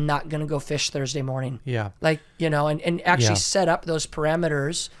 I'm not going to go fish Thursday morning. Yeah. Like, and actually set up those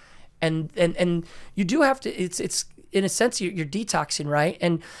parameters. And you do have to, it's in a sense, you're detoxing, right?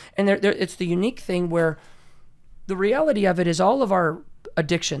 And it's the unique thing where the reality of it is all of our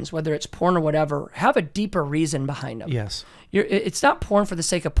addictions, whether it's porn or whatever, have a deeper reason behind them. Yes. It's not porn for the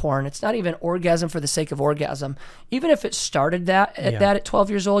sake of porn. It's not even orgasm for the sake of orgasm. Even if it started at 12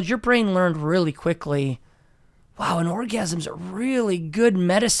 years old, your brain learned really quickly, wow, an orgasm's a really good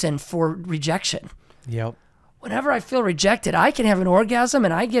medicine for rejection. Yep. Whenever I feel rejected, I can have an orgasm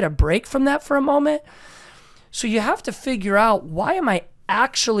and I get a break from that for a moment. So you have to figure out, why am I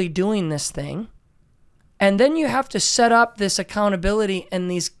actually doing this thing? And then you have to set up this accountability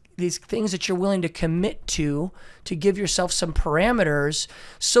and these things that you're willing to commit to give yourself some parameters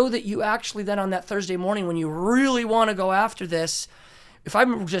so that you actually then on that Thursday morning when you really want to go after this, if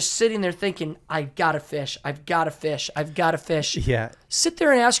I'm just sitting there thinking, I've got to fish, I've got to fish, I've got to fish. Yeah. Sit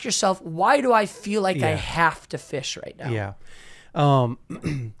there and ask yourself, why do I feel like I have to fish right now? Yeah.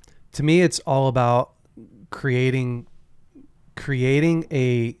 To me, it's all about creating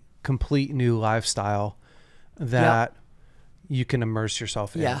a complete new lifestyle that you can immerse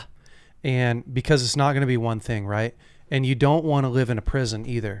yourself in. Yeah. And because it's not going to be one thing, right? And you don't want to live in a prison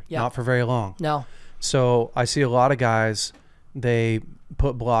either, not for very long. No. So I see a lot of guys, they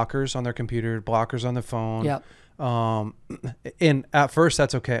put blockers on their computer, blockers on their phone. Yep. And at first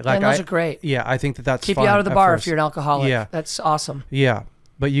that's okay. Like, and those are great. Yeah, I think that's keep fun you out of the bar first. if you're an alcoholic. Yeah. That's awesome. Yeah.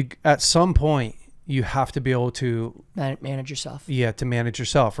 But at some point you have to be able to manage yourself. Yeah, to manage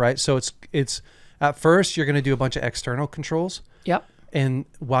yourself, right? So it's at first you're going to do a bunch of external controls. Yep. And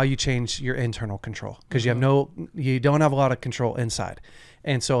while you change your internal control, because you don't have a lot of control inside.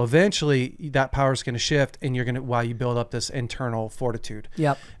 And so eventually that power is going to shift and while you build up this internal fortitude.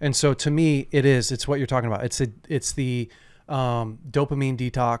 Yep. And so to me, it's what you're talking about. It's the dopamine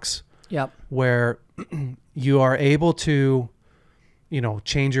detox. Yep. Where you are able to,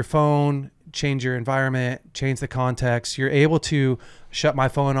 change your phone, change your environment, change the context. You're able to shut my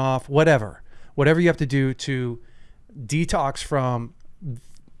phone off, whatever you have to do to detox from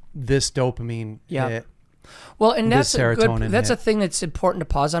this dopamine hit. Well, and that's a thing that's important to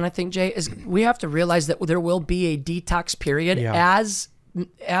pause on, I think, Jay, is we have to realize that there will be a detox period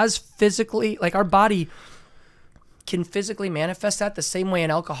as physically, like our body can physically manifest that the same way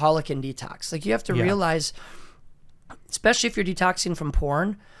an alcoholic can detox. Like you have to realize, especially if you're detoxing from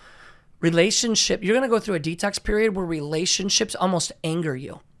porn, you're going to go through a detox period where relationships almost anger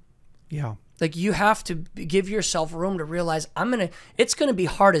you. Yeah. Like you have to give yourself room to realize it's going to be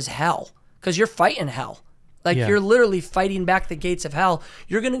hard as hell because you're fighting hell. Like you're literally fighting back the gates of hell.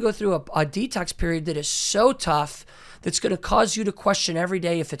 You're going to go through a detox period that is so tough that's going to cause you to question every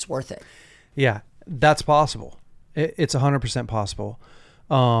day if it's worth it. Yeah, that's possible. It's 100% possible.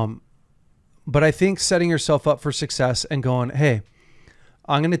 But I think setting yourself up for success and going, hey,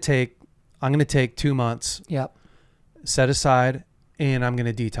 I'm going to take 2 months, set aside, and I'm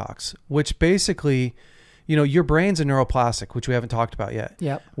going to detox, which basically, you know, your brain's a neuroplastic, which we haven't talked about yet.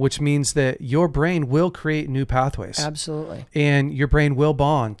 Yep. Which means that your brain will create new pathways. Absolutely. And your brain will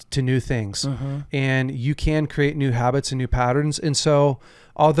bond to new things. And you can create new habits and new patterns. And so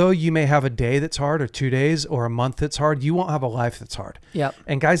although you may have a day that's hard, or 2 days, or a month that's hard, you won't have a life that's hard. Yep.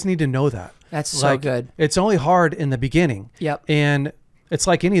 And guys need to know that. That's so good. It's only hard in the beginning. Yep. And it's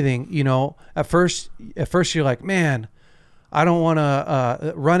like anything, you know, at first you're like, man, I don't want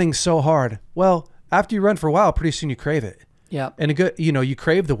to, running so hard. Well, after you run for a while, pretty soon you crave it. Yeah. And you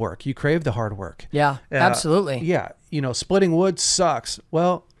crave the work, you crave the hard work. Yeah, absolutely. Yeah. You know, splitting wood sucks.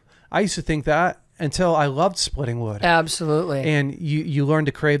 Well, I used to think that until I loved splitting wood. Absolutely. And you learn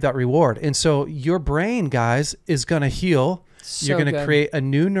to crave that reward. And so your brain, guys, is going to heal. You're going to create a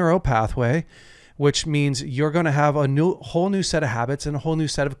new neural pathway, which means you're going to have a whole new set of habits and a whole new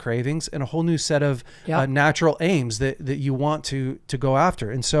set of cravings and a whole new set of natural aims that you want to go after.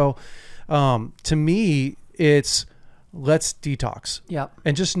 And so to me, it's let's detox. Yep.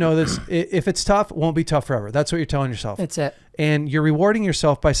 And just know this, if it's tough, it won't be tough forever. That's what you're telling yourself. That's it. And you're rewarding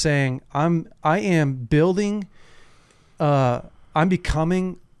yourself by saying, I'm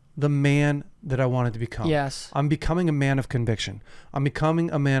becoming the man that I wanted to become. Yes. I'm becoming a man of conviction. I'm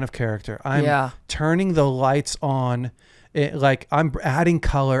becoming a man of character. I'm turning the lights on. Like I'm adding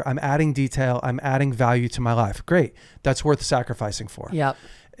color. I'm adding detail. I'm adding value to my life. Great. That's worth sacrificing for. Yep.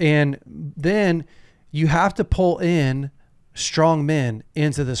 And then you have to pull in strong men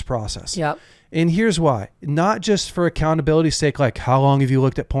into this process. Yep. And here's why. Not just for accountability's sake, like how long have you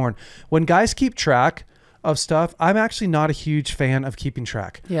looked at porn? When guys keep track of stuff, I'm actually not a huge fan of keeping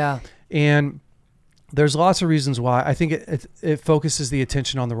track. Yeah. And there's lots of reasons why. I think it focuses the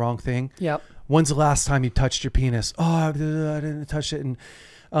attention on the wrong thing. Yep. When's the last time you touched your penis? Oh, I didn't touch it. And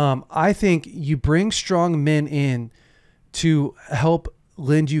I think you bring strong men in to help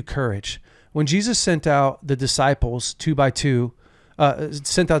lend you courage. When Jesus sent out the disciples 2 by 2, he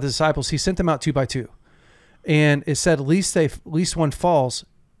sent them out 2 by 2. And it said, at least one falls,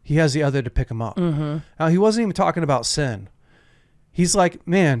 he has the other to pick him up. Now, he wasn't even talking about sin. He's like,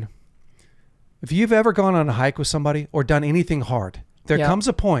 man, if you've ever gone on a hike with somebody or done anything hard, there comes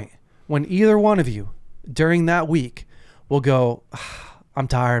a point when either one of you during that week will go, I'm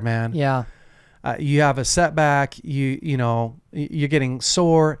tired, man. Yeah. You have a setback, you're getting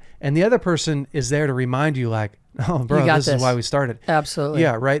sore, and the other person is there to remind you like, oh, bro, this is why we started. Absolutely.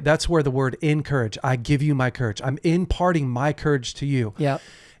 Yeah, right? That's where the word encourage, I give you my courage. I'm imparting my courage to you. Yeah.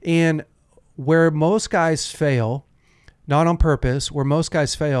 And where most guys fail, not on purpose, where most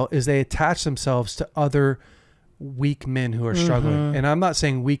guys fail is they attach themselves to other weak men who are struggling. And I'm not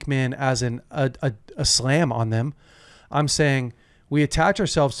saying weak men as in a slam on them. I'm saying we attach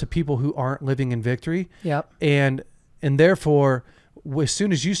ourselves to people who aren't living in victory. Yep. And therefore, as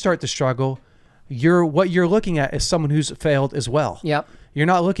soon as you start to struggle, what you're looking at is someone who's failed as well. Yep. You're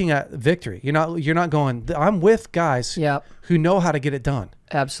not looking at victory. You're not going, I'm with guys who know how to get it done.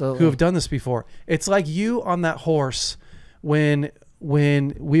 Absolutely. Who have done this before. It's like you on that horse when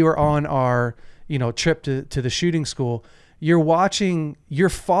we were on our trip to the shooting school. You're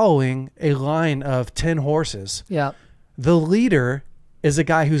following a line of 10 horses. Yeah. The leader is a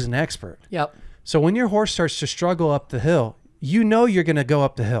guy who's an expert. Yep. So when your horse starts to struggle up the hill, you're going to go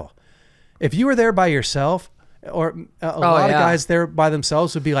up the hill. If you were there by yourself, or a lot of guys there by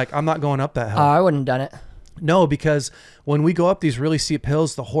themselves would be like, I'm not going up that hill. I wouldn't have done it. No, because when we go up these really steep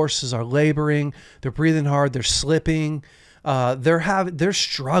hills, the horses are laboring, they're breathing hard, they're slipping, they're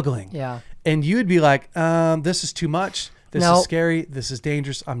struggling. Yeah. And you'd be like, this is too much. This is scary. This is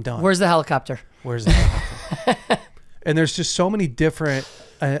dangerous. I'm done. Where's the helicopter? Where's the helicopter? And there's just so many different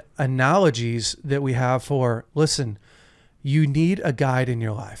analogies that we have for, listen, you need a guide in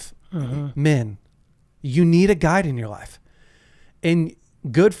your life. Men, you need a guide in your life. And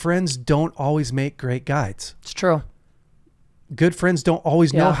good friends don't always make great guides. It's true. Good friends don't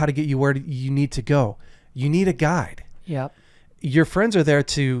always know how to get you where you need to go. You need a guide. Yep. Your friends are there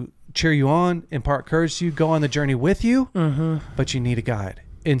to cheer you on, impart courage to you, go on the journey with you, but you need a guide.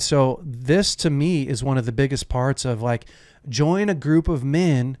 And so this to me is one of the biggest parts of like, join a group of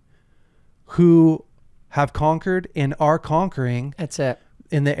men who have conquered and are conquering. That's it.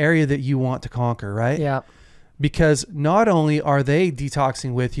 In the area that you want to conquer, right? Yeah. Because not only are they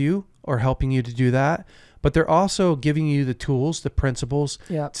detoxing with you or helping you to do that, but they're also giving you the tools, the principles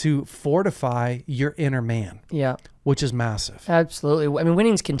to fortify your inner man. Yeah. Which is massive. Absolutely. I mean,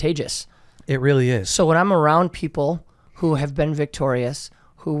 winning's contagious. It really is. So when I'm around people who have been victorious,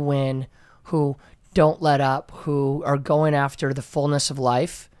 who win, who don't let up, who are going after the fullness of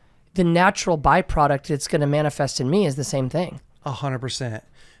life, the natural byproduct that's going to manifest in me is the same thing. 100%.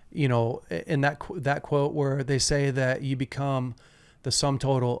 you know, in that quote where they say that you become the sum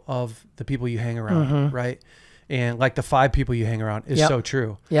total of the people you hang around, right? And like the 5 people you hang around is so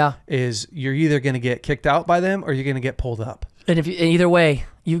true. Yeah. Is you're either going to get kicked out by them or you're going to get pulled up. And either way,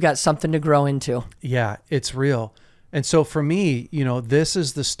 you've got something to grow into. Yeah, it's real. And so for me, you know, this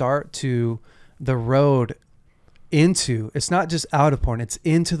is the start to the road into, it's not just out of porn, it's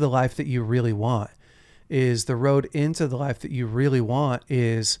into the life that you really want. Is the road into the life that you really want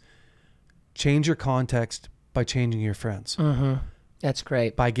is change your context by changing your friends. That's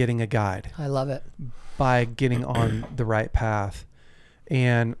great. By getting a guide. I love it. By getting on the right path.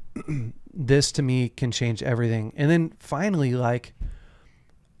 And this to me can change everything. And then finally, like,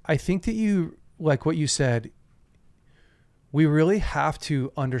 I think that you, like what you said, we really have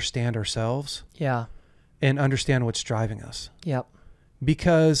to understand ourselves. Yeah. And understand what's driving us. Yep.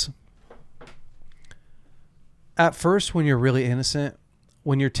 Because at first, when you're really innocent,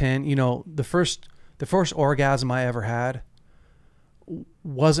 when you're 10, you know, the first orgasm I ever had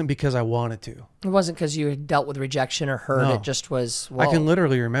wasn't because I wanted to. It wasn't because you had dealt with rejection or hurt. No. It just was, I can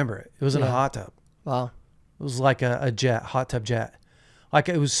literally remember it. It was in a hot tub. Wow. It was like a jet, hot tub jet. Like,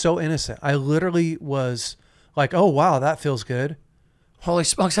 it was so innocent. I literally was like, oh, wow, that feels good. Holy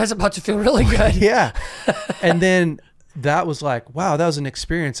smokes, that's about to feel really good. Yeah. And then that was like, wow, that was an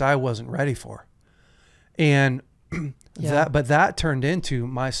experience I wasn't ready for. And that turned into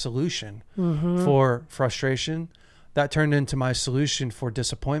my solution for frustration. That turned into my solution for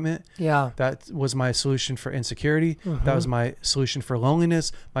disappointment. Yeah. That was my solution for insecurity. That was my solution for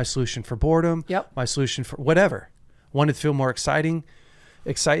loneliness, my solution for boredom, my solution for whatever. Wanted to feel more excitement.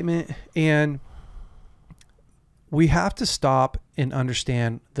 And we have to stop and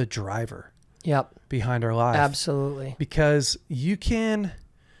understand the driver behind our life. Absolutely. Because you can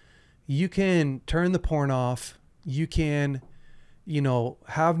turn the porn off. You can, you know,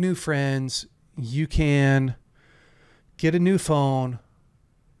 have new friends. You can get a new phone.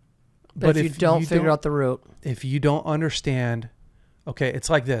 But if you don't figure out the root. If you don't understand, okay, it's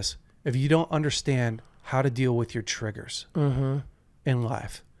like this. If you don't understand how to deal with your triggers in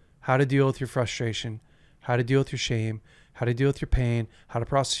life, how to deal with your frustration, how to deal with your shame, how to deal with your pain, how to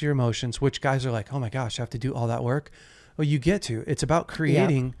process your emotions, which guys are like, oh my gosh, I have to do all that work. Well, you get to. It's about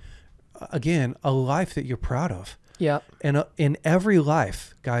creating, again, a life that you're proud of. Yeah. And in every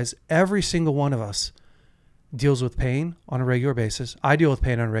life, guys, every single one of us deals with pain on a regular basis. I deal with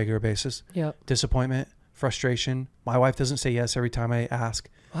pain on a regular basis. Yeah. Disappointment, frustration. My wife doesn't say yes every time I ask.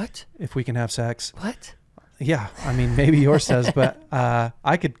 What? If we can have sex. What? Yeah, I mean, maybe yours says, but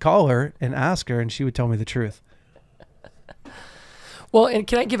I could call her and ask her, and she would tell me the truth. Well, and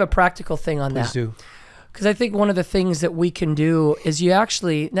can I give a practical thing on that? Please do. Because I think one of the things that we can do is you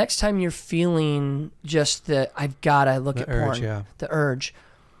actually, next time you're feeling just the, I've got to look at porn, the urge,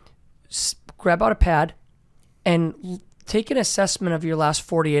 grab out a pad and take an assessment of your last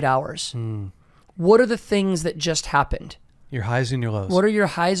 48 hours. What are the things that just happened? Your highs and your lows. What are your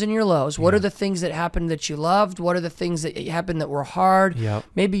highs and your lows? What are the things that happened that you loved? What are the things that happened that were hard? Yep.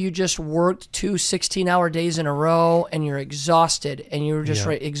 Maybe you just worked 2 16-hour days in a row and you're exhausted and you're just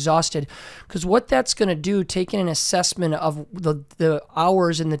exhausted. Because what that's going to do, taking an assessment of the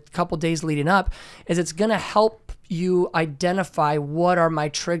hours and the couple days leading up, is it's going to help you identify what are my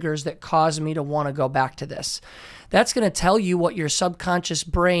triggers that cause me to want to go back to this. That's going to tell you what your subconscious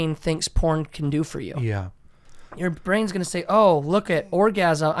brain thinks porn can do for you. Yeah. Your brain's going to say, oh, look at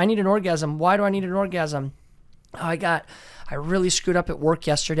orgasm. I need an orgasm. Why do I need an orgasm? Oh, I really screwed up at work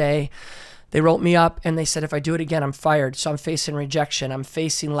yesterday. They wrote me up and they said, if I do it again, I'm fired. So I'm facing rejection. I'm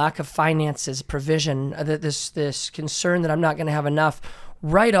facing lack of finances, provision, this concern that I'm not going to have enough.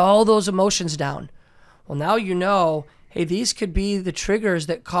 Write all those emotions down. Well, now you know, hey, these could be the triggers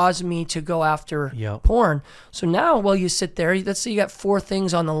that cause me to go after porn. So now while you sit there, let's say you got 4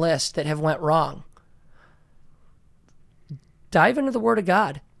 things on the list that have went wrong. Dive into the Word of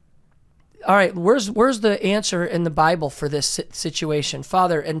God. All right, where's the answer in the Bible for this situation,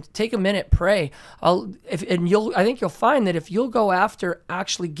 Father? And take a minute, pray. I think you'll find that if you'll go after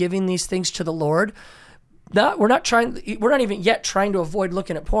actually giving these things to the Lord, we're not even yet trying to avoid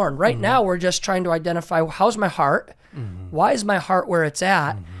looking at porn. Right now, we're just trying to identify, how's my heart? Why is my heart where it's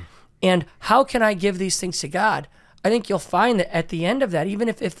at? And how can I give these things to God? I think you'll find that at the end of that, even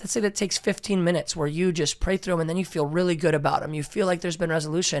if let's say that takes 15 minutes where you just pray through them and then you feel really good about them, you feel like there's been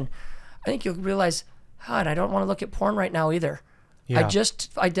resolution, I think you'll realize, God, I don't want to look at porn right now either. Yeah. I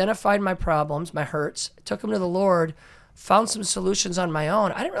just identified my problems, my hurts, took them to the Lord, found some solutions on my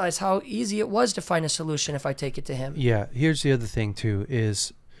own. I didn't realize how easy it was to find a solution if I take it to Him. Yeah, here's the other thing too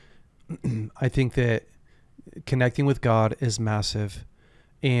is I think that connecting with God is massive.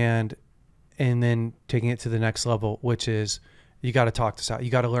 and then taking it to the next level, which is you got to talk this out. You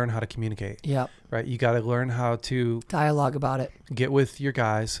got to learn how to communicate. Yep. Right. You got to learn how to dialogue about it. Get with your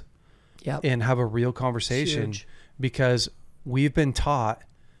guys. Yep. And have a real conversation. Huge. Because we've been taught,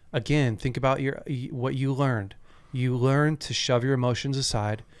 again, think about what you learned. You learn to shove your emotions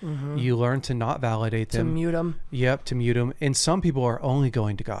aside. Mm-hmm. You learn to not validate them. To mute them. Yep, to mute them. And some people are only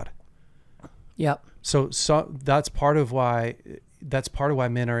going to God. Yep. So that's part of why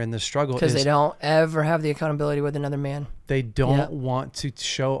men are in this struggle. Because they don't ever have the accountability with another man. They don't want to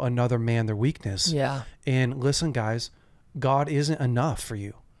show another man their weakness. Yeah. And listen, guys, God isn't enough for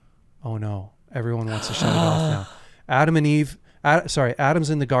you. Oh no, everyone wants to shut it off now. Adam's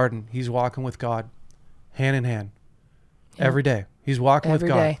in the garden. He's walking with God, hand in hand. Every day. He's walking with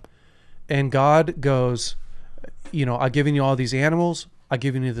God. Every day. And God goes, I've given you all these animals. I've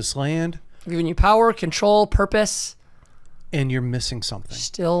given you this land. I've given you power, control, purpose. And you're missing something.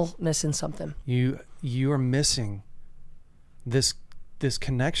 Still missing something. You are missing this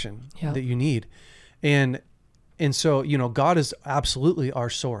connection that you need. And so, God is absolutely our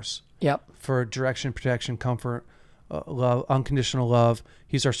source. Yep. For direction, protection, comfort, love, unconditional love.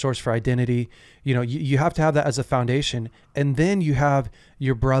 He's our source for identity. You have to have that as a foundation. And then you have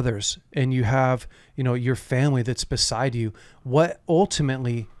your brothers and you have, your family that's beside you. What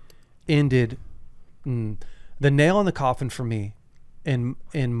ultimately ended the nail in the coffin for me in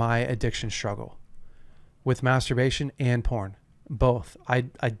my addiction struggle with masturbation and porn, both. I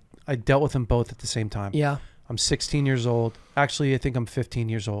dealt with them both at the same time. Yeah. I'm 16 years old. Actually, I think I'm 15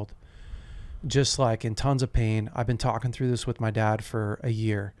 years old. Just like in tons of pain. I've been talking through this with my dad for a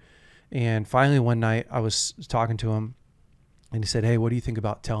year. And finally one night I was talking to him and he said, "Hey, what do you think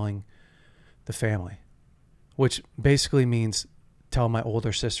about telling the family?" Which basically means tell my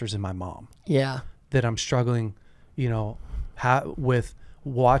older sisters and my mom. Yeah. That I'm struggling, with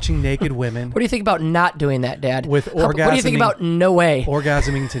watching naked women. What do you think about not doing that, Dad? With orgasming. What do you think about no way?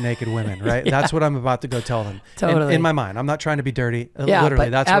 Orgasming to naked women, right? Yeah. That's what I'm about to go tell them. Totally. In my mind. I'm not trying to be dirty. Yeah, literally,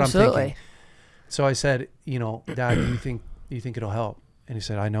 that's absolutely. what I'm thinking. So I said, Dad, do you think it'll help? And he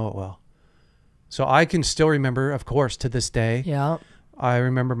said, I know it will. So I can still remember, of course, to this day. Yeah. I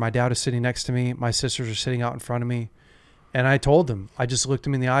remember my dad is sitting next to me. My sisters are sitting out in front of me. And I told them, I just looked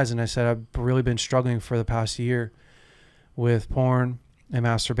them in the eyes and I said, I've really been struggling for the past year with porn and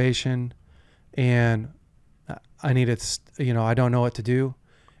masturbation. And I needed, I don't know what to do.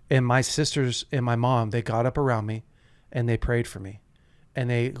 And my sisters and my mom, they got up around me and they prayed for me and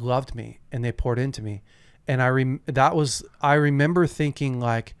they loved me and they poured into me. And I remember thinking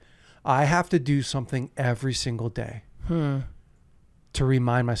like, I have to do something every single day to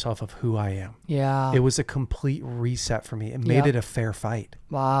remind myself of who I am. Yeah. It was a complete reset for me. It made it a fair fight.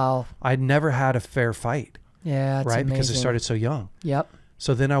 Wow. I'd never had a fair fight. Yeah. That's right. amazing. Because I started so young. Yep.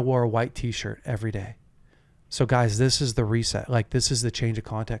 So then I wore a white t-shirt every day. So guys, this is the reset. Like this is the change of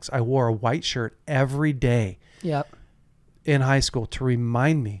context. I wore a white shirt every day. Yep. In high school to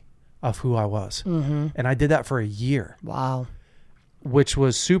remind me of who I was. Mm-hmm. And I did that for a year. Wow. Which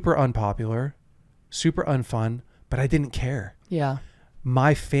was super unpopular, super unfun, but I didn't care. Yeah.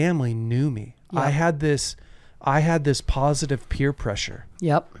 My family knew me. Yep. I had this positive peer pressure.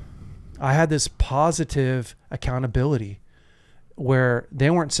 Yep. I had this positive accountability where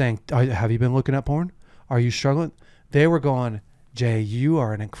they weren't saying, have you been looking at porn? Are you struggling? They were going, Jay, you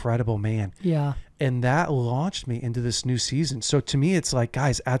are an incredible man. Yeah. And that launched me into this new season. So to me, it's like,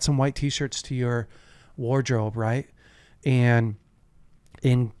 guys, add some white t-shirts to your wardrobe, right? And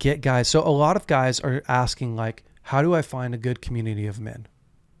get guys. So a lot of guys are asking like, how do I find a good community of men?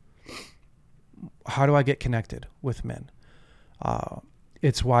 How do I get connected with men?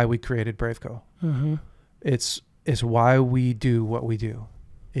 It's why we created BraveCo. Mm-hmm. It's why we do what we do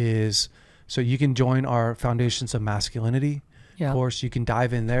is so you can join our Foundations of Masculinity course. You can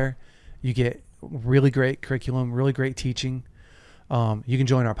dive in there. You get really great curriculum, really great teaching. You can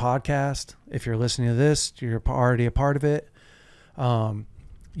join our podcast. If you're listening to this, you're already a part of it.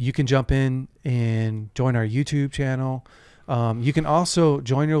 You can jump in and join our YouTube channel. You can also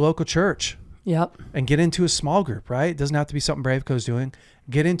join your local church. Yep. And get into a small group, right? It doesn't have to be something BraveCo's doing.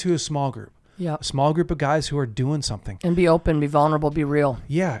 Get into a small group. Yeah. A small group of guys who are doing something. And be open, be vulnerable, be real.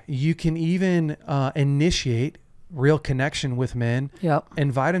 Yeah. You can even initiate real connection with men. Yep.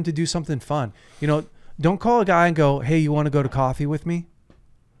 Invite them to do something fun. Don't call a guy and go, hey, you want to go to coffee with me?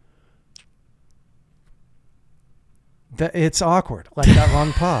 It's awkward, like that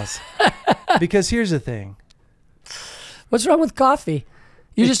long pause. Because here's the thing. What's wrong with coffee?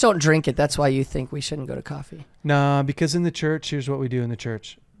 You just don't drink it. That's why you think we shouldn't go to coffee. Nah, because in the church, here's what we do in the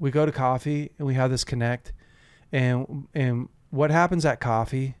church. We go to coffee and we have this connect and what happens at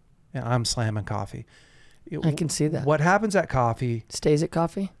coffee, and I'm slamming coffee. I can see that. What happens at coffee Stays at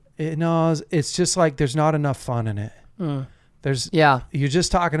coffee? It's just like there's not enough fun in it. You're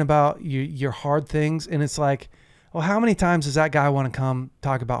just talking about your hard things, and it's like, well, how many times does that guy want to come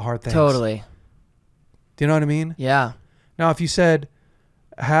talk about hard things? Totally. Do you know what I mean? Yeah. Now, if you said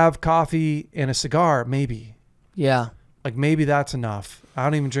have coffee and a cigar, maybe. Yeah. Like maybe that's enough. I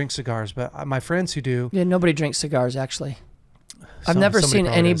don't even drink cigars, but my friends who do. Yeah, nobody drinks cigars, actually. I've never seen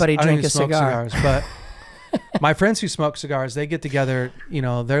anybody drink a cigar. Cigars, but my friends who smoke cigars, they get together, you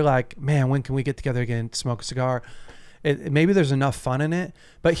know, they're like, man, when can we get together again to smoke a cigar? Maybe there's enough fun in it.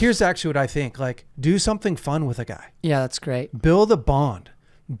 But here's actually what I think. Like, do something fun with a guy. Yeah, that's great. Build a bond.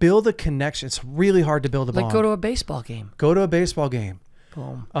 Build a connection. It's really hard to build a bond. Like go to a baseball game. Go to a baseball game.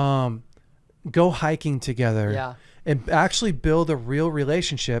 Boom. Go hiking together. Yeah. And actually build a real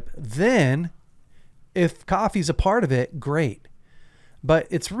relationship. Then, if coffee's a part of it, great. But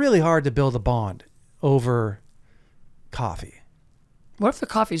it's really hard to build a bond over coffee. What if the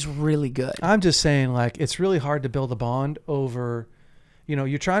coffee's really good? I'm just saying, like, it's really hard to build a bond over, you know,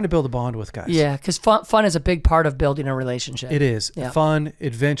 you're trying to build a bond with guys. Yeah, because fun is a big part of building a relationship. It is. Yeah. Fun,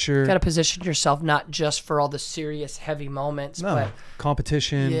 adventure. You got to position yourself not just for all the serious, heavy moments, but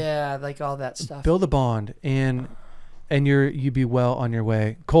competition. Yeah, like all that stuff. Build a bond, and you'd be well on your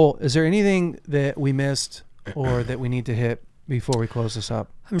way. Cole, is there anything that we missed or that we need to hit before we close this up?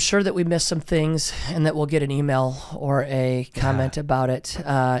 I'm sure that we missed some things and that we'll get an email or a comment about it,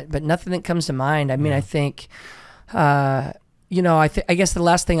 but nothing that comes to mind. I mean, I think, you know, I guess the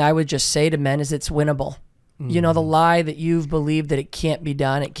last thing I would just say to men is it's winnable. You know, the lie that you've believed that it can't be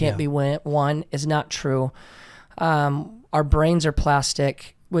done, it can't be won is not true. Our brains are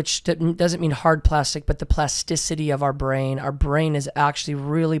plastic, which doesn't mean hard plastic, but the plasticity of our brain is actually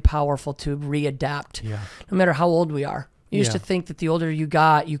really powerful to readapt, no matter how old we are. You used to think that the older you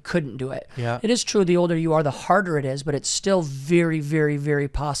got, you couldn't do it. Yeah. It is true, the older you are, the harder it is, but it's still very, very, very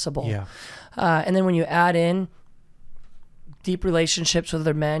possible. Yeah. And then when you add in deep relationships with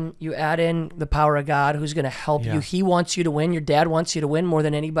other men, you add in the power of God who's going to help you. He wants you to win. Your dad wants you to win more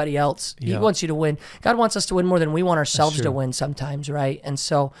than anybody else. He wants you to win. God wants us to win more than we want ourselves to win sometimes, right? And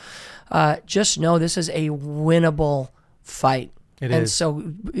so just know this is a winnable fight. It is. So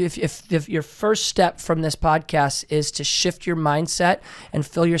if your first step from this podcast is to shift your mindset and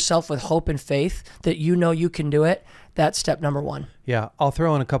fill yourself with hope and faith that you know you can do it, that's step number one. Yeah, I'll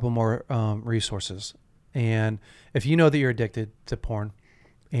throw in a couple more resources. And if you know that you're addicted to porn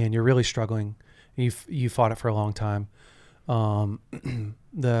and you're really struggling, you fought it for a long time, our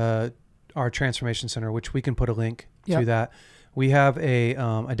transformation center, which we can put a link to that, we have a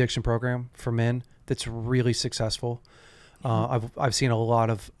addiction program for men that's really successful. I've seen a lot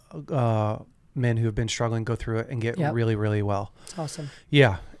of men who have been struggling go through it and get really, really well. That's awesome.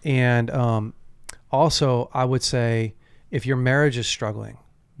 Yeah. And also, I would say if your marriage is struggling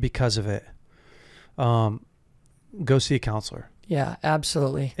because of it, go see a counselor. Yeah,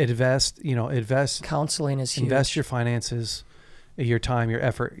 absolutely. Invest. Counseling is huge. Invest your finances, your time, your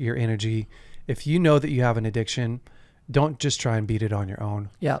effort, your energy. If you know that you have an addiction, don't just try and beat it on your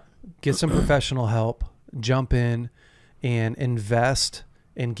own. Yeah. Get some professional help. Jump in and invest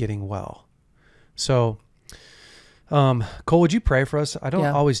in getting well. So, Cole, would you pray for us? I don't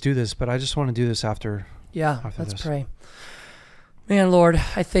always do this, but I just want to do this after. Yeah, let's pray. Man, Lord,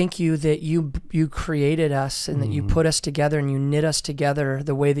 I thank you that you created us and that you put us together and you knit us together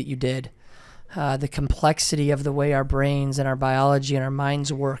the way that you did. The complexity of the way our brains and our biology and our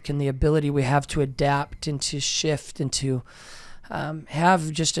minds work and the ability we have to adapt and to shift and to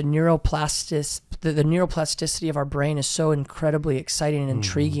have just a the neuroplasticity of our brain is so incredibly exciting and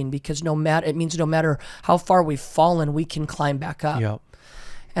intriguing because no matter how far we've fallen, we can climb back up. Yep.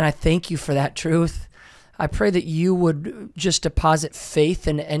 And I thank you for that truth. I pray that you would just deposit faith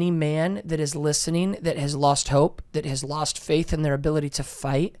in any man that is listening, that has lost hope, that has lost faith in their ability to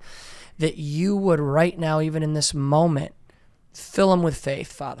fight, that you would right now, even in this moment, fill them with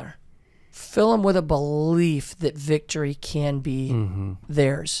faith, Father. Fill them with a belief that victory can be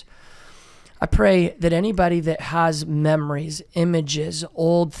theirs. I pray that anybody that has memories, images,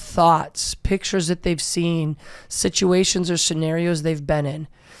 old thoughts, pictures that they've seen, situations or scenarios they've been in,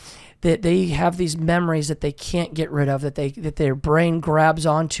 that they have these memories that they can't get rid of, that their brain grabs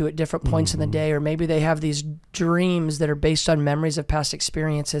onto at different points in the day, or maybe they have these dreams that are based on memories of past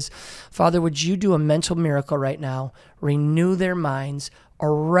experiences. Father, would you do a mental miracle right now? Renew their minds,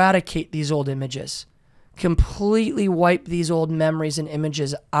 eradicate these old images, completely wipe these old memories and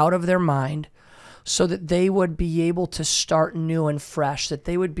images out of their mind. so that they would be able to start new and fresh, that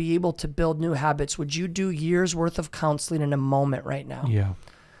they would be able to build new habits, would you do years worth of counseling in a moment right now? Yeah.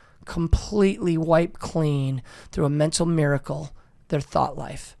 Completely wipe clean through a mental miracle their thought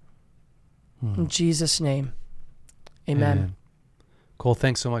life. In Jesus' name, amen. Cole,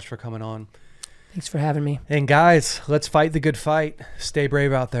 thanks so much for coming on. Thanks for having me. And guys, let's fight the good fight. Stay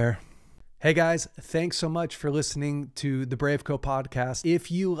brave out there. Hey guys, thanks so much for listening to the BraveCo podcast.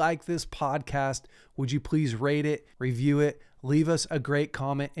 If you like this podcast, would you please rate it, review it, leave us a great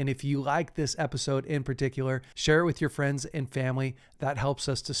comment. And if you like this episode in particular, share it with your friends and family. That helps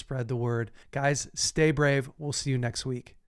us to spread the word. Guys, stay brave. We'll see you next week.